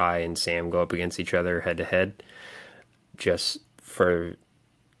see Ty and Sam go up against each other head to head, just for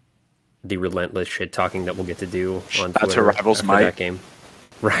the relentless shit talking that we'll get to do on Twitter. That's a rivals Mike. That game.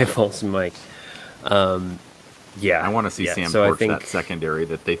 Rivals Mike. Yeah, I want to see Sam torch that secondary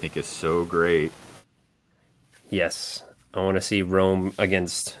that they think is so great. Yes, I want to see Rome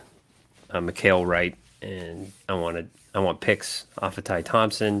against Mikhail Wright, and I want picks off of Ty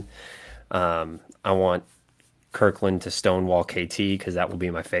Thompson. I want Kirkland to stonewall KT because that will be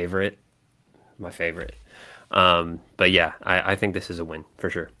my favorite. But yeah, I think this is a win for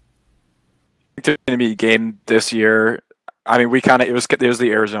sure. It's going to be a game this year. I mean, it was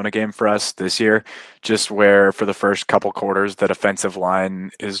the Arizona game for us this year, just where for the first couple quarters, the defensive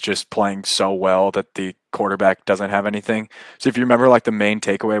line is just playing so well that the quarterback doesn't have anything. So if you remember, like the main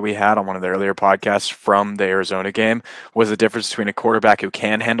takeaway we had on one of the earlier podcasts from the Arizona game was the difference between a quarterback who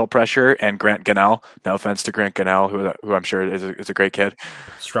can handle pressure and Grant Gunnell. No offense to Grant Gunnell, who I'm sure is a great kid.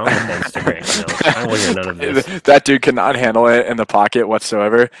 Strong offense to Grant Gunnell. I don't want to hear none of this. That dude cannot handle it in the pocket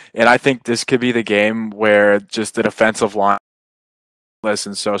whatsoever. And I think this could be the game where just the defensive line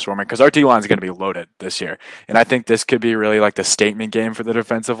and so swarming, because our D-line is going to be loaded this year. And I think this could be really like the statement game for the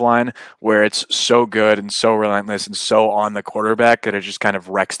defensive line, where it's so good and so relentless and so on the quarterback that it just kind of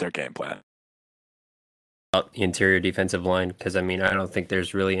wrecks their game plan. The interior defensive line, because I mean, I don't think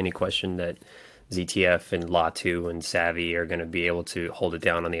there's really any question that ZTF and Latu and Savvy are going to be able to hold it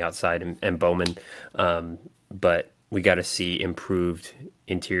down on the outside, and Bowman. But we got to see improved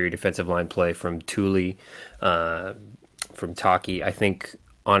interior defensive line play from Thule, from Taki. I think,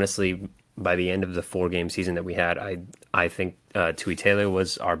 honestly, by the end of the 4-game season that we had, I think Tui Taylor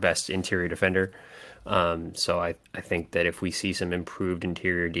was our best interior defender. So I think that if we see some improved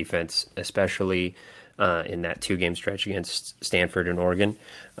interior defense, especially in that 2-game stretch against Stanford and Oregon,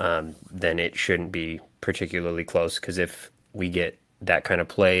 then it shouldn't be particularly close, because if we get that kind of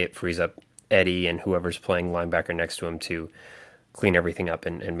play, it frees up Eddie and whoever's playing linebacker next to him to clean everything up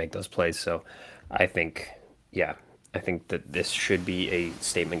and make those plays. So I think that this should be a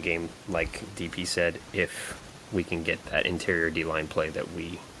statement game, like DP said, if we can get that interior D-line play that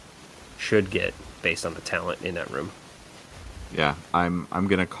we should get based on the talent in that room. Yeah, I'm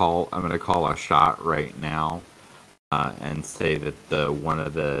gonna call a shot right now, and say that one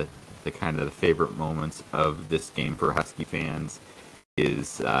of the kind of the favorite moments of this game for Husky fans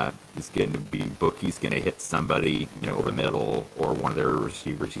is going to be Bookie's going to hit somebody, over the middle, or one of their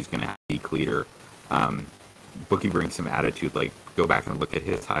receivers. He's going to have a cleater. Bookie brings some attitude. Like, go back and look at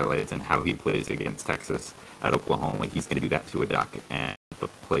his highlights and how he plays against Texas at Oklahoma. Like, he's going to do that to a duck, and the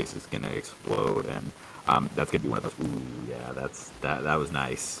place is going to explode. And that's going to be one of those. Ooh, yeah, that was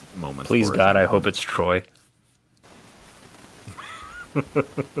nice moments. Please God, I hope it's Troy.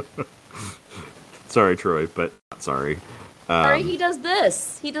 Sorry, Troy, but not sorry. Sorry, he does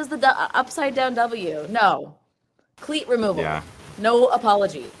this. He does the upside down W. No. Cleat removal. Yeah. No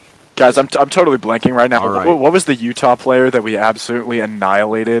apology. Guys, I'm totally blanking right now. All right. What was the Utah player that we absolutely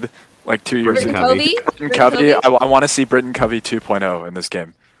annihilated like 2 years Britton ago? Covey? Britton Covey. I want to see Britton Covey 2.0 in this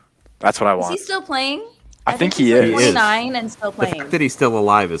game. That's what I Is want. he still playing? I think he he's is. like 29 and still The playing. fact that he's still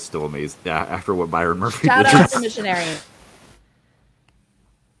alive is still amazing. After what Byron Murphy Shout did. out to Missionary.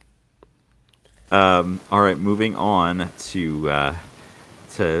 All right, moving on to a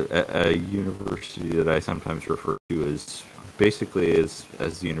university that I sometimes refer to as basically as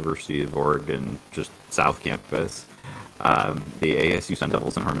the University of Oregon, just South Campus. The ASU Sun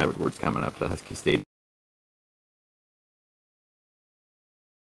Devils and Herm Edwards coming up to Husky State.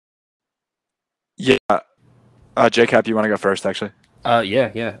 Yeah. J-Cap, you want to go first, actually?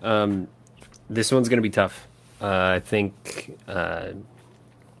 Yeah. This one's going to be tough. I think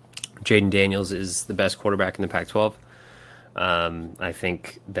Jaden Daniels is the best quarterback in the Pac-12. I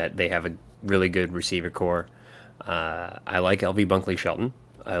think that they have a really good receiver core. I like LV Bunkley Shelton.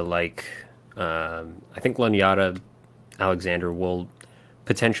 I think Lanyata Alexander will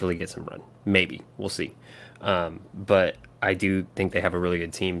potentially get some run. Maybe. We'll see. But I do think they have a really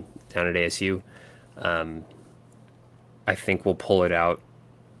good team down at ASU. I think we'll pull it out.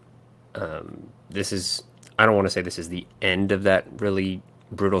 I don't want to say this is the end of that really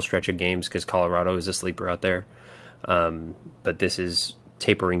brutal stretch of games, because Colorado is a sleeper out there. But this is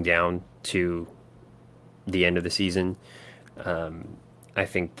tapering down to the end of the season. I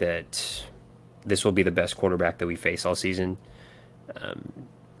think that this will be the best quarterback that we face all season.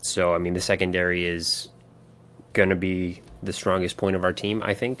 So, I mean, the secondary is going to be the strongest point of our team,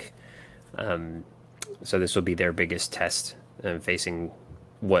 I think. So this will be their biggest test, facing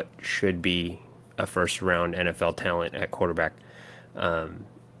what should be a first-round NFL talent at quarterback,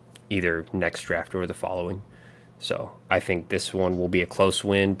 either next draft or the following. So I think this one will be a close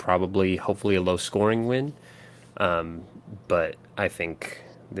win, probably, hopefully a low-scoring win. But I think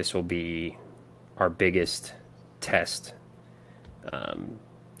this will be our biggest test,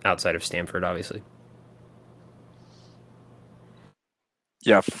 outside of Stanford, obviously.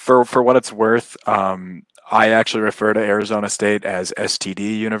 Yeah, for what it's worth, I actually refer to Arizona State as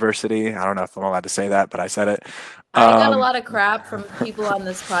STD University. I don't know if I'm allowed to say that, but I said it. I got a lot of crap from people on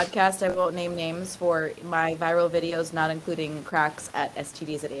this podcast. I won't name names for my viral videos, not including cracks at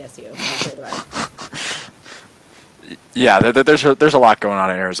STDs at ASU. Yeah, there's a lot going on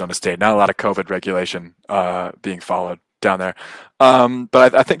in Arizona State. Not a lot of COVID regulation being followed down there.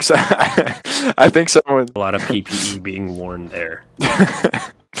 But I think so. I think someone A lot of PPE being worn there.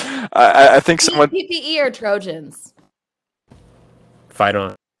 I think someone PPE or Trojans? Fight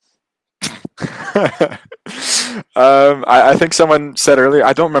on. I think someone said earlier,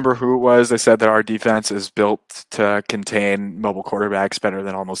 I don't remember who it was, they said that our defense is built to contain mobile quarterbacks better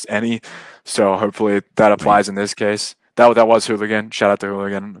than almost any. So hopefully that applies in this case. That was Hooligan. Shout out to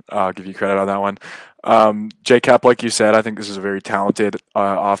Hooligan. I'll give you credit on that one. J-Cap, like you said, I think this is a very talented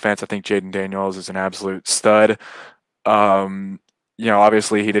offense. I think Jaden Daniels is an absolute stud.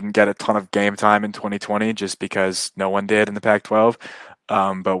 Obviously he didn't get a ton of game time in 2020 just because no one did in the Pac-12.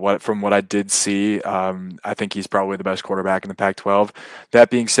 But from what I did see, I think he's probably the best quarterback in the Pac-12.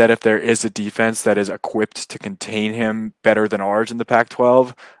 That being said, if there is a defense that is equipped to contain him better than ours in the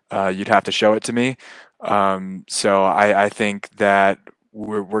Pac-12, you'd have to show it to me. So I think that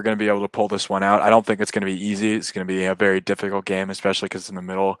we're going to be able to pull this one out. I don't think it's going to be easy. It's going to be a very difficult game, especially because it's in the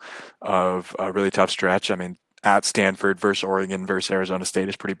middle of a really tough stretch. I mean, at Stanford versus Oregon versus Arizona State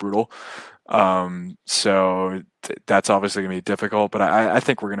is pretty brutal. So that's obviously going to be difficult, but I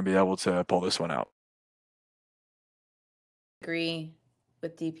think we're going to be able to pull this one out. agree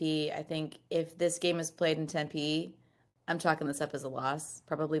with DP. I think if this game is played in Tempe, I'm chalking this up as a loss,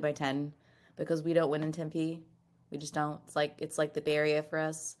 probably by 10, because we don't win in Tempe. We just don't. It's like the Bay Area for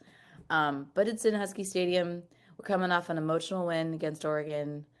us. But it's in Husky Stadium. We're coming off an emotional win against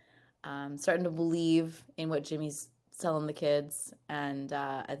Oregon. Starting to believe in what Jimmy's telling the kids, and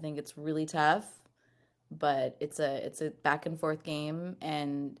I think it's really tough. But it's a back and forth game,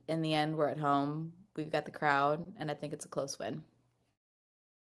 and in the end, we're at home. We've got the crowd, and I think it's a close win.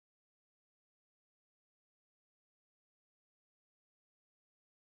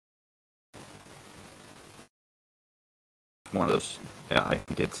 One of those, yeah, I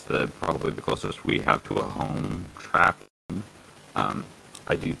think it's probably the closest we have to a home trap.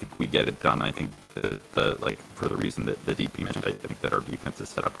 I do think we get it done. I think that for the reason that the DP mentioned, I think that our defense is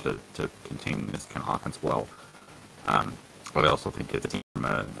set up to contain this kind of offense well. But I also think it's a team from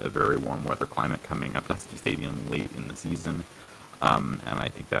a very warm weather climate coming up to Husky Stadium late in the season, and I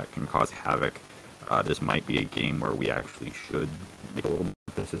think that can cause havoc. This might be a game where we actually should make a little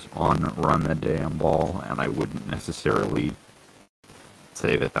emphasis on run the damn ball, and I wouldn't necessarily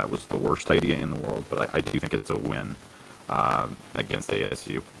say that was the worst idea in the world, but I do think it's a win against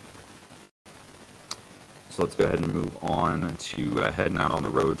ASU. So let's go ahead and move on to heading out on the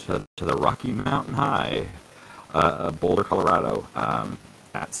road to the Rocky Mountain High, Boulder, Colorado.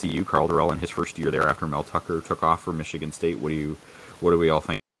 At CU, Carl Durrell in his first year there after Mel Tucker took off for Michigan State. What do we all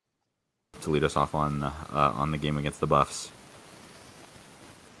think to lead us off on the game against the Buffs?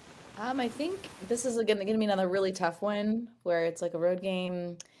 I think this is going to be another really tough one where it's like a road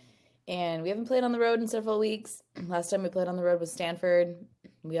game, and we haven't played on the road in several weeks. Last time we played on the road was Stanford.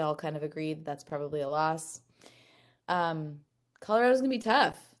 We all kind of agreed that's probably a loss. Colorado's going to be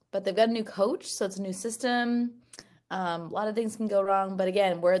tough, but they've got a new coach, so it's a new system. A lot of things can go wrong, but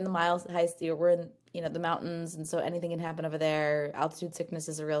again, we're in the we're in the mountains, and so anything can happen over there. Altitude sickness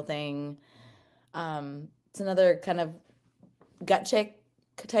is a real thing. It's another kind of gut check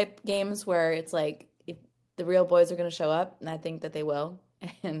type games where it's like if the real boys are going to show up, and I think that they will,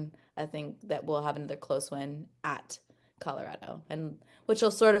 and I think that we'll have another close win at Colorado, and which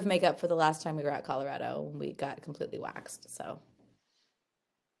will sort of make up for the last time we were at Colorado when we got completely waxed. So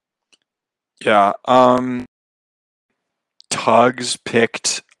yeah, Tugs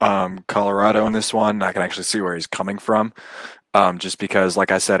picked Colorado in this one. I can actually see where he's coming from. Just because,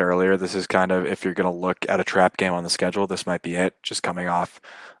 like I said earlier, this is kind of, if you're going to look at a trap game on the schedule, this might be it. Just coming off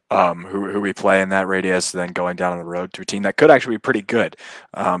who we play in that radius, then going down on the road to a team that could actually be pretty good.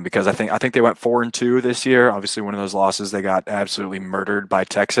 Because I think they went 4-2 this year. Obviously, one of those losses, they got absolutely murdered by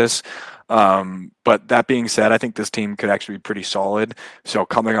Texas. But that being said, I think this team could actually be pretty solid. So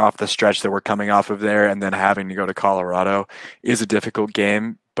coming off the stretch that we're coming off of there, and then having to go to Colorado is a difficult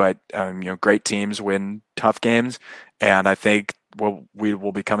game. But great teams win tough games, and I think we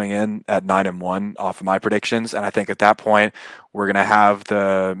will be coming in at 9-1 off of my predictions. And I think at that point we're going to have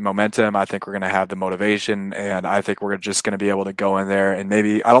the momentum. I think we're going to have the motivation, and I think we're just going to be able to go in there and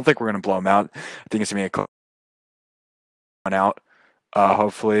maybe, I don't think we're going to blow them out. I think it's going to be a close one out,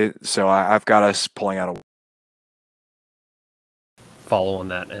 hopefully. So I've got us pulling out a follow on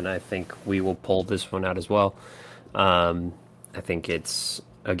that, and I think we will pull this one out as well. I think it's,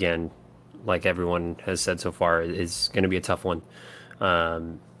 again, like everyone has said so far, is going to be a tough one.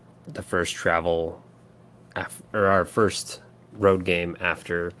 The first travel or our first road game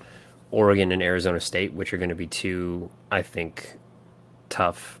after Oregon and Arizona State, which are going to be two, I think,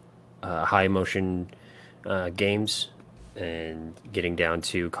 tough, high emotion games, and getting down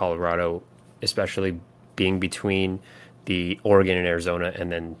to Colorado, especially being between the Oregon and Arizona,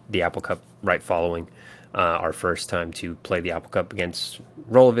 and then the Apple Cup right following. Our first time to play the Apple Cup against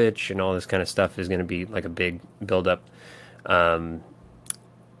Rolovich and all this kind of stuff is going to be like a big build-up.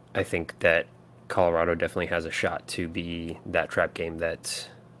 I think that Colorado definitely has a shot to be that trap game that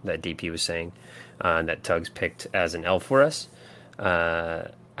DP was saying, and that Tugs picked as an L for us.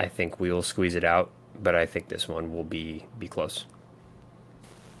 I think we will squeeze it out, but I think this one will be close.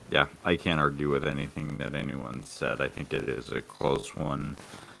 Yeah, I can't argue with anything that anyone said. I think it is a close one.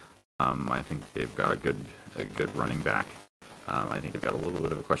 I think they've got a good running back. I think they've got a little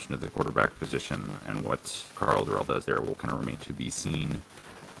bit of a question at the quarterback position, and what Carl Durrell does there will kind of remain to be seen.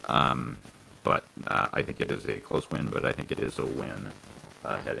 But I think it is a close win, but I think it is a win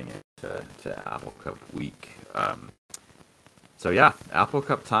heading into Apple Cup week. So yeah, Apple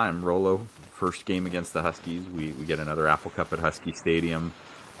Cup time. Rolo, first game against the Huskies. We get another Apple Cup at Husky Stadium.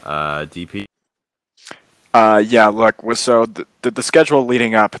 DP. Yeah, look, so the schedule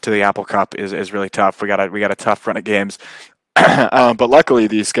leading up to the Apple Cup is really tough. We got a tough run of games, but luckily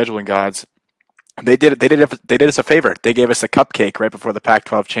the scheduling gods They did us a favor. They gave us a cupcake right before the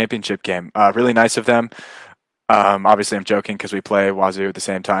Pac-12 championship game. Really nice of them. Obviously, I'm joking because we play Wazoo at the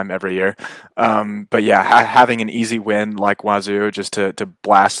same time every year. But yeah, having an easy win like Wazoo just to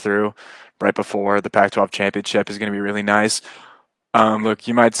blast through right before the Pac-12 championship is going to be really nice. Look,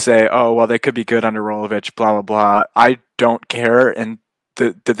 you might say, "Oh, well, they could be good under Rolovich." Blah blah blah. I don't care. And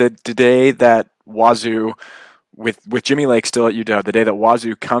the day that Wazoo, with Jimmy Lake still at UW, the day that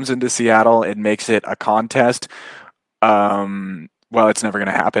Wazoo comes into Seattle and makes it a contest, well, it's never going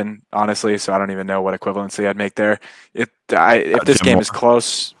to happen, honestly. So I don't even know what equivalency I'd make there. If this Jim game Moore. is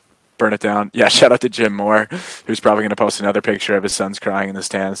close, burn it down. Yeah, shout out to Jim Moore, who's probably going to post another picture of his sons crying in the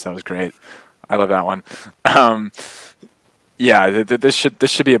stands. That was great. I love that one. Yeah, this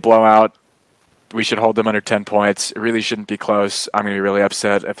should be a blowout. We should hold them under 10 points. It really shouldn't be close. I'm going to be really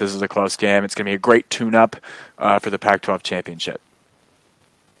upset if this is a close game. It's going to be a great tune-up for the Pac-12 championship.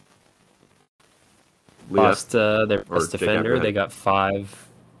 Leah? Lost their Or best Jacob, go defender. ahead. They got five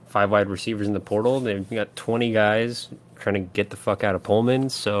wide receivers in the portal. They've got 20 guys trying to get the fuck out of Pullman,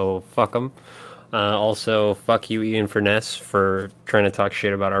 so fuck them. Also, fuck you, Ian Furness, for trying to talk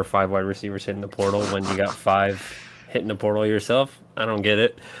shit about our 5 wide receivers hitting the portal when you got 5 hitting the portal yourself. I don't get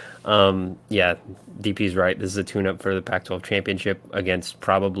it. Yeah, DP's right. This is a tune-up for the Pac-12 championship against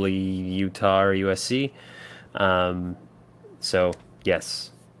probably Utah or USC. So,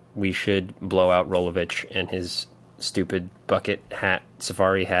 yes, we should blow out Rolovich and his stupid bucket hat,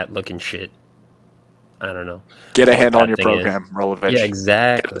 safari hat looking shit. I don't know. Get a handle on That your thing is- program, Rolovich. Yeah, Get it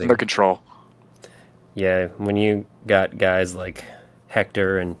exactly. under control. Yeah, when you got guys like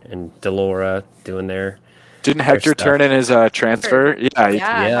Hector and Delora doing their Didn't Hector stuff. turn in his transfer? Yeah.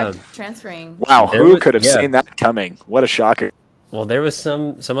 Yeah. Like transferring. Wow, There who was- could have yeah. seen that coming? What a shocker. Well, there was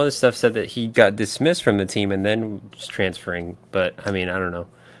some other stuff said that he got dismissed from the team and then was transferring. But I mean, I don't know.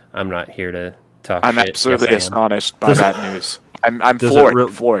 I'm not here to talk I'm shit. absolutely Yes, I am. astonished by that news. I'm Does it floored. real-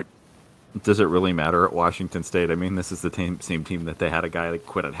 Floored. Does it really matter at Washington State? I mean, this is the same team that they had a guy that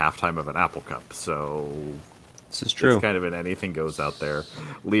quit at halftime of an Apple Cup, so This is true. it's kind of an anything goes out there.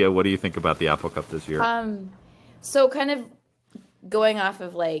 Leah, what do you think about the Apple Cup this year? So kind of going off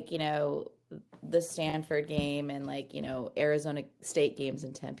of like, you know, the Stanford game and like, you know, Arizona State games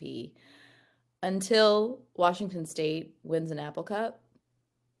in Tempe, until Washington State wins an Apple Cup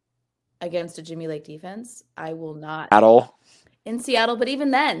against a Jimmy Lake defense, I will not Battle. in Seattle, but even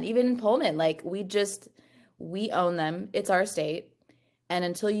then, even in Pullman, like we own them. It's our state. And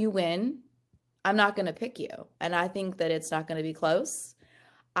until you win, I'm not going to pick you. And I think that it's not going to be close.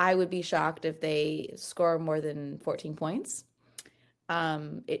 I would be shocked if they score more than 14 points.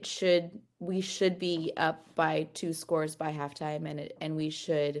 We should be up by 2 scores by halftime, and we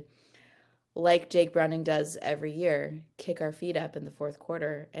should, like Jake Browning does every year, kick our feet up in the fourth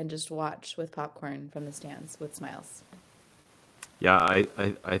quarter and just watch with popcorn from the stands with smiles. Yeah,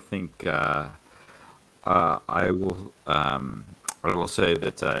 I think I will say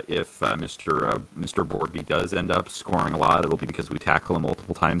that if Mr. Borby does end up scoring a lot, it'll be because we tackle him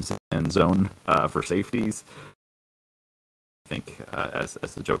multiple times in the end zone for safeties. I think as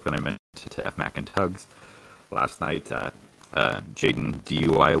the joke that I mentioned to F. Mac and Tugs last night, Jaden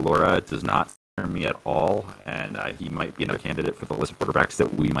DUI Laura does not scare me at all, and he might be another candidate for the list of quarterbacks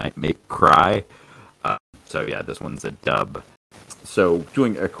that we might make cry. So yeah, this one's a dub. So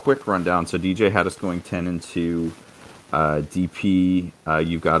doing a quick rundown. So DJ had us going 10-2. DP,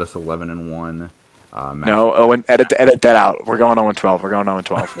 you've got us 11-1. No, Owen, edit that out. We're going 0-12. We're going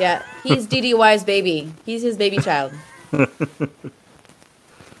 0-12. Yeah, he's DDY's baby. He's his baby child. And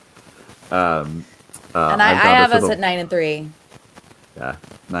I have us at 9-3. Yeah,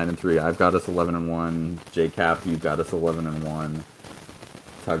 9-3. I've got us 11-1. JCap, you've got us 11-1.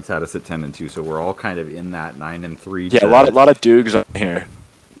 Tugs had us at 10-2. So we're all kind of in that 9-3. Yeah, a lot of Dukes on here.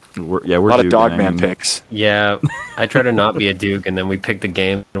 We're A lot of Duke, Dogman I mean, picks. Yeah, I try to not be a Duke, and then we pick the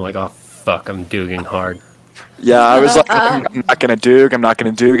game, and I'm like, oh, fuck, I'm Duging hard. Yeah, I was like, I'm not going to Duke. I'm not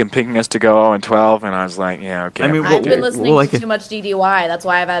going to Duke. And picking us to go 0-12. And I was like, yeah, okay. I mean, I've been well, listening like to too much DDY. That's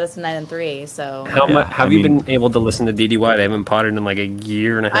why I've had us at 9-3. So Have you been able to listen to DDY? They haven't potted in like a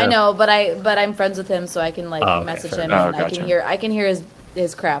year and a half. I know, but I'm friends with him, so I can like Oh, okay, message fair him, enough. and Oh, gotcha. I can hear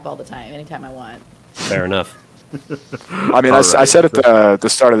his crap all the time, anytime I want. Fair enough. I mean, All I right. said at the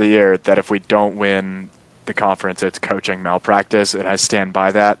start of the year that if we don't win the conference, it's coaching malpractice, and I stand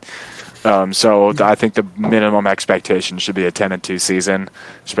by that. So I think the minimum expectation should be a 10-2 season,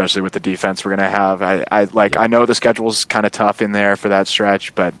 especially with the defense we're going to have. I know the schedule's kind of tough in there for that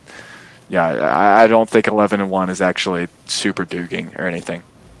stretch, but yeah, I don't think 11-1 is actually super duking or anything.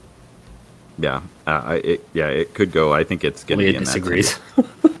 Yeah, it could go. I think it's going to Leah be in disagrees.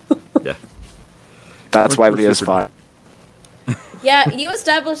 that. Yeah. That's We're why Leah's super- fine. Yeah, you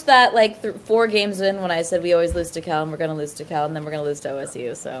established that like 4 games in when I said we always lose to Cal and we're going to lose to Cal and then we're going to lose to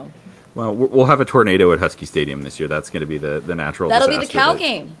OSU. So Well, we'll have a tornado at Husky Stadium this year. That's going to be the natural. that'll be the disaster Cal that-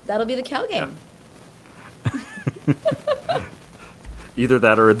 game. That'll be the Cal game. Either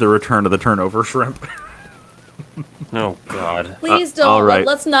that or the return of the turnover shrimp. Oh God. Please all don't. right.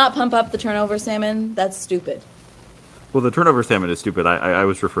 Let's not pump up the turnover salmon. That's stupid. Well, the turnover salmon is stupid. I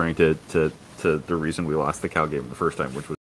was referring to the reason we lost the Cal game the first time, which was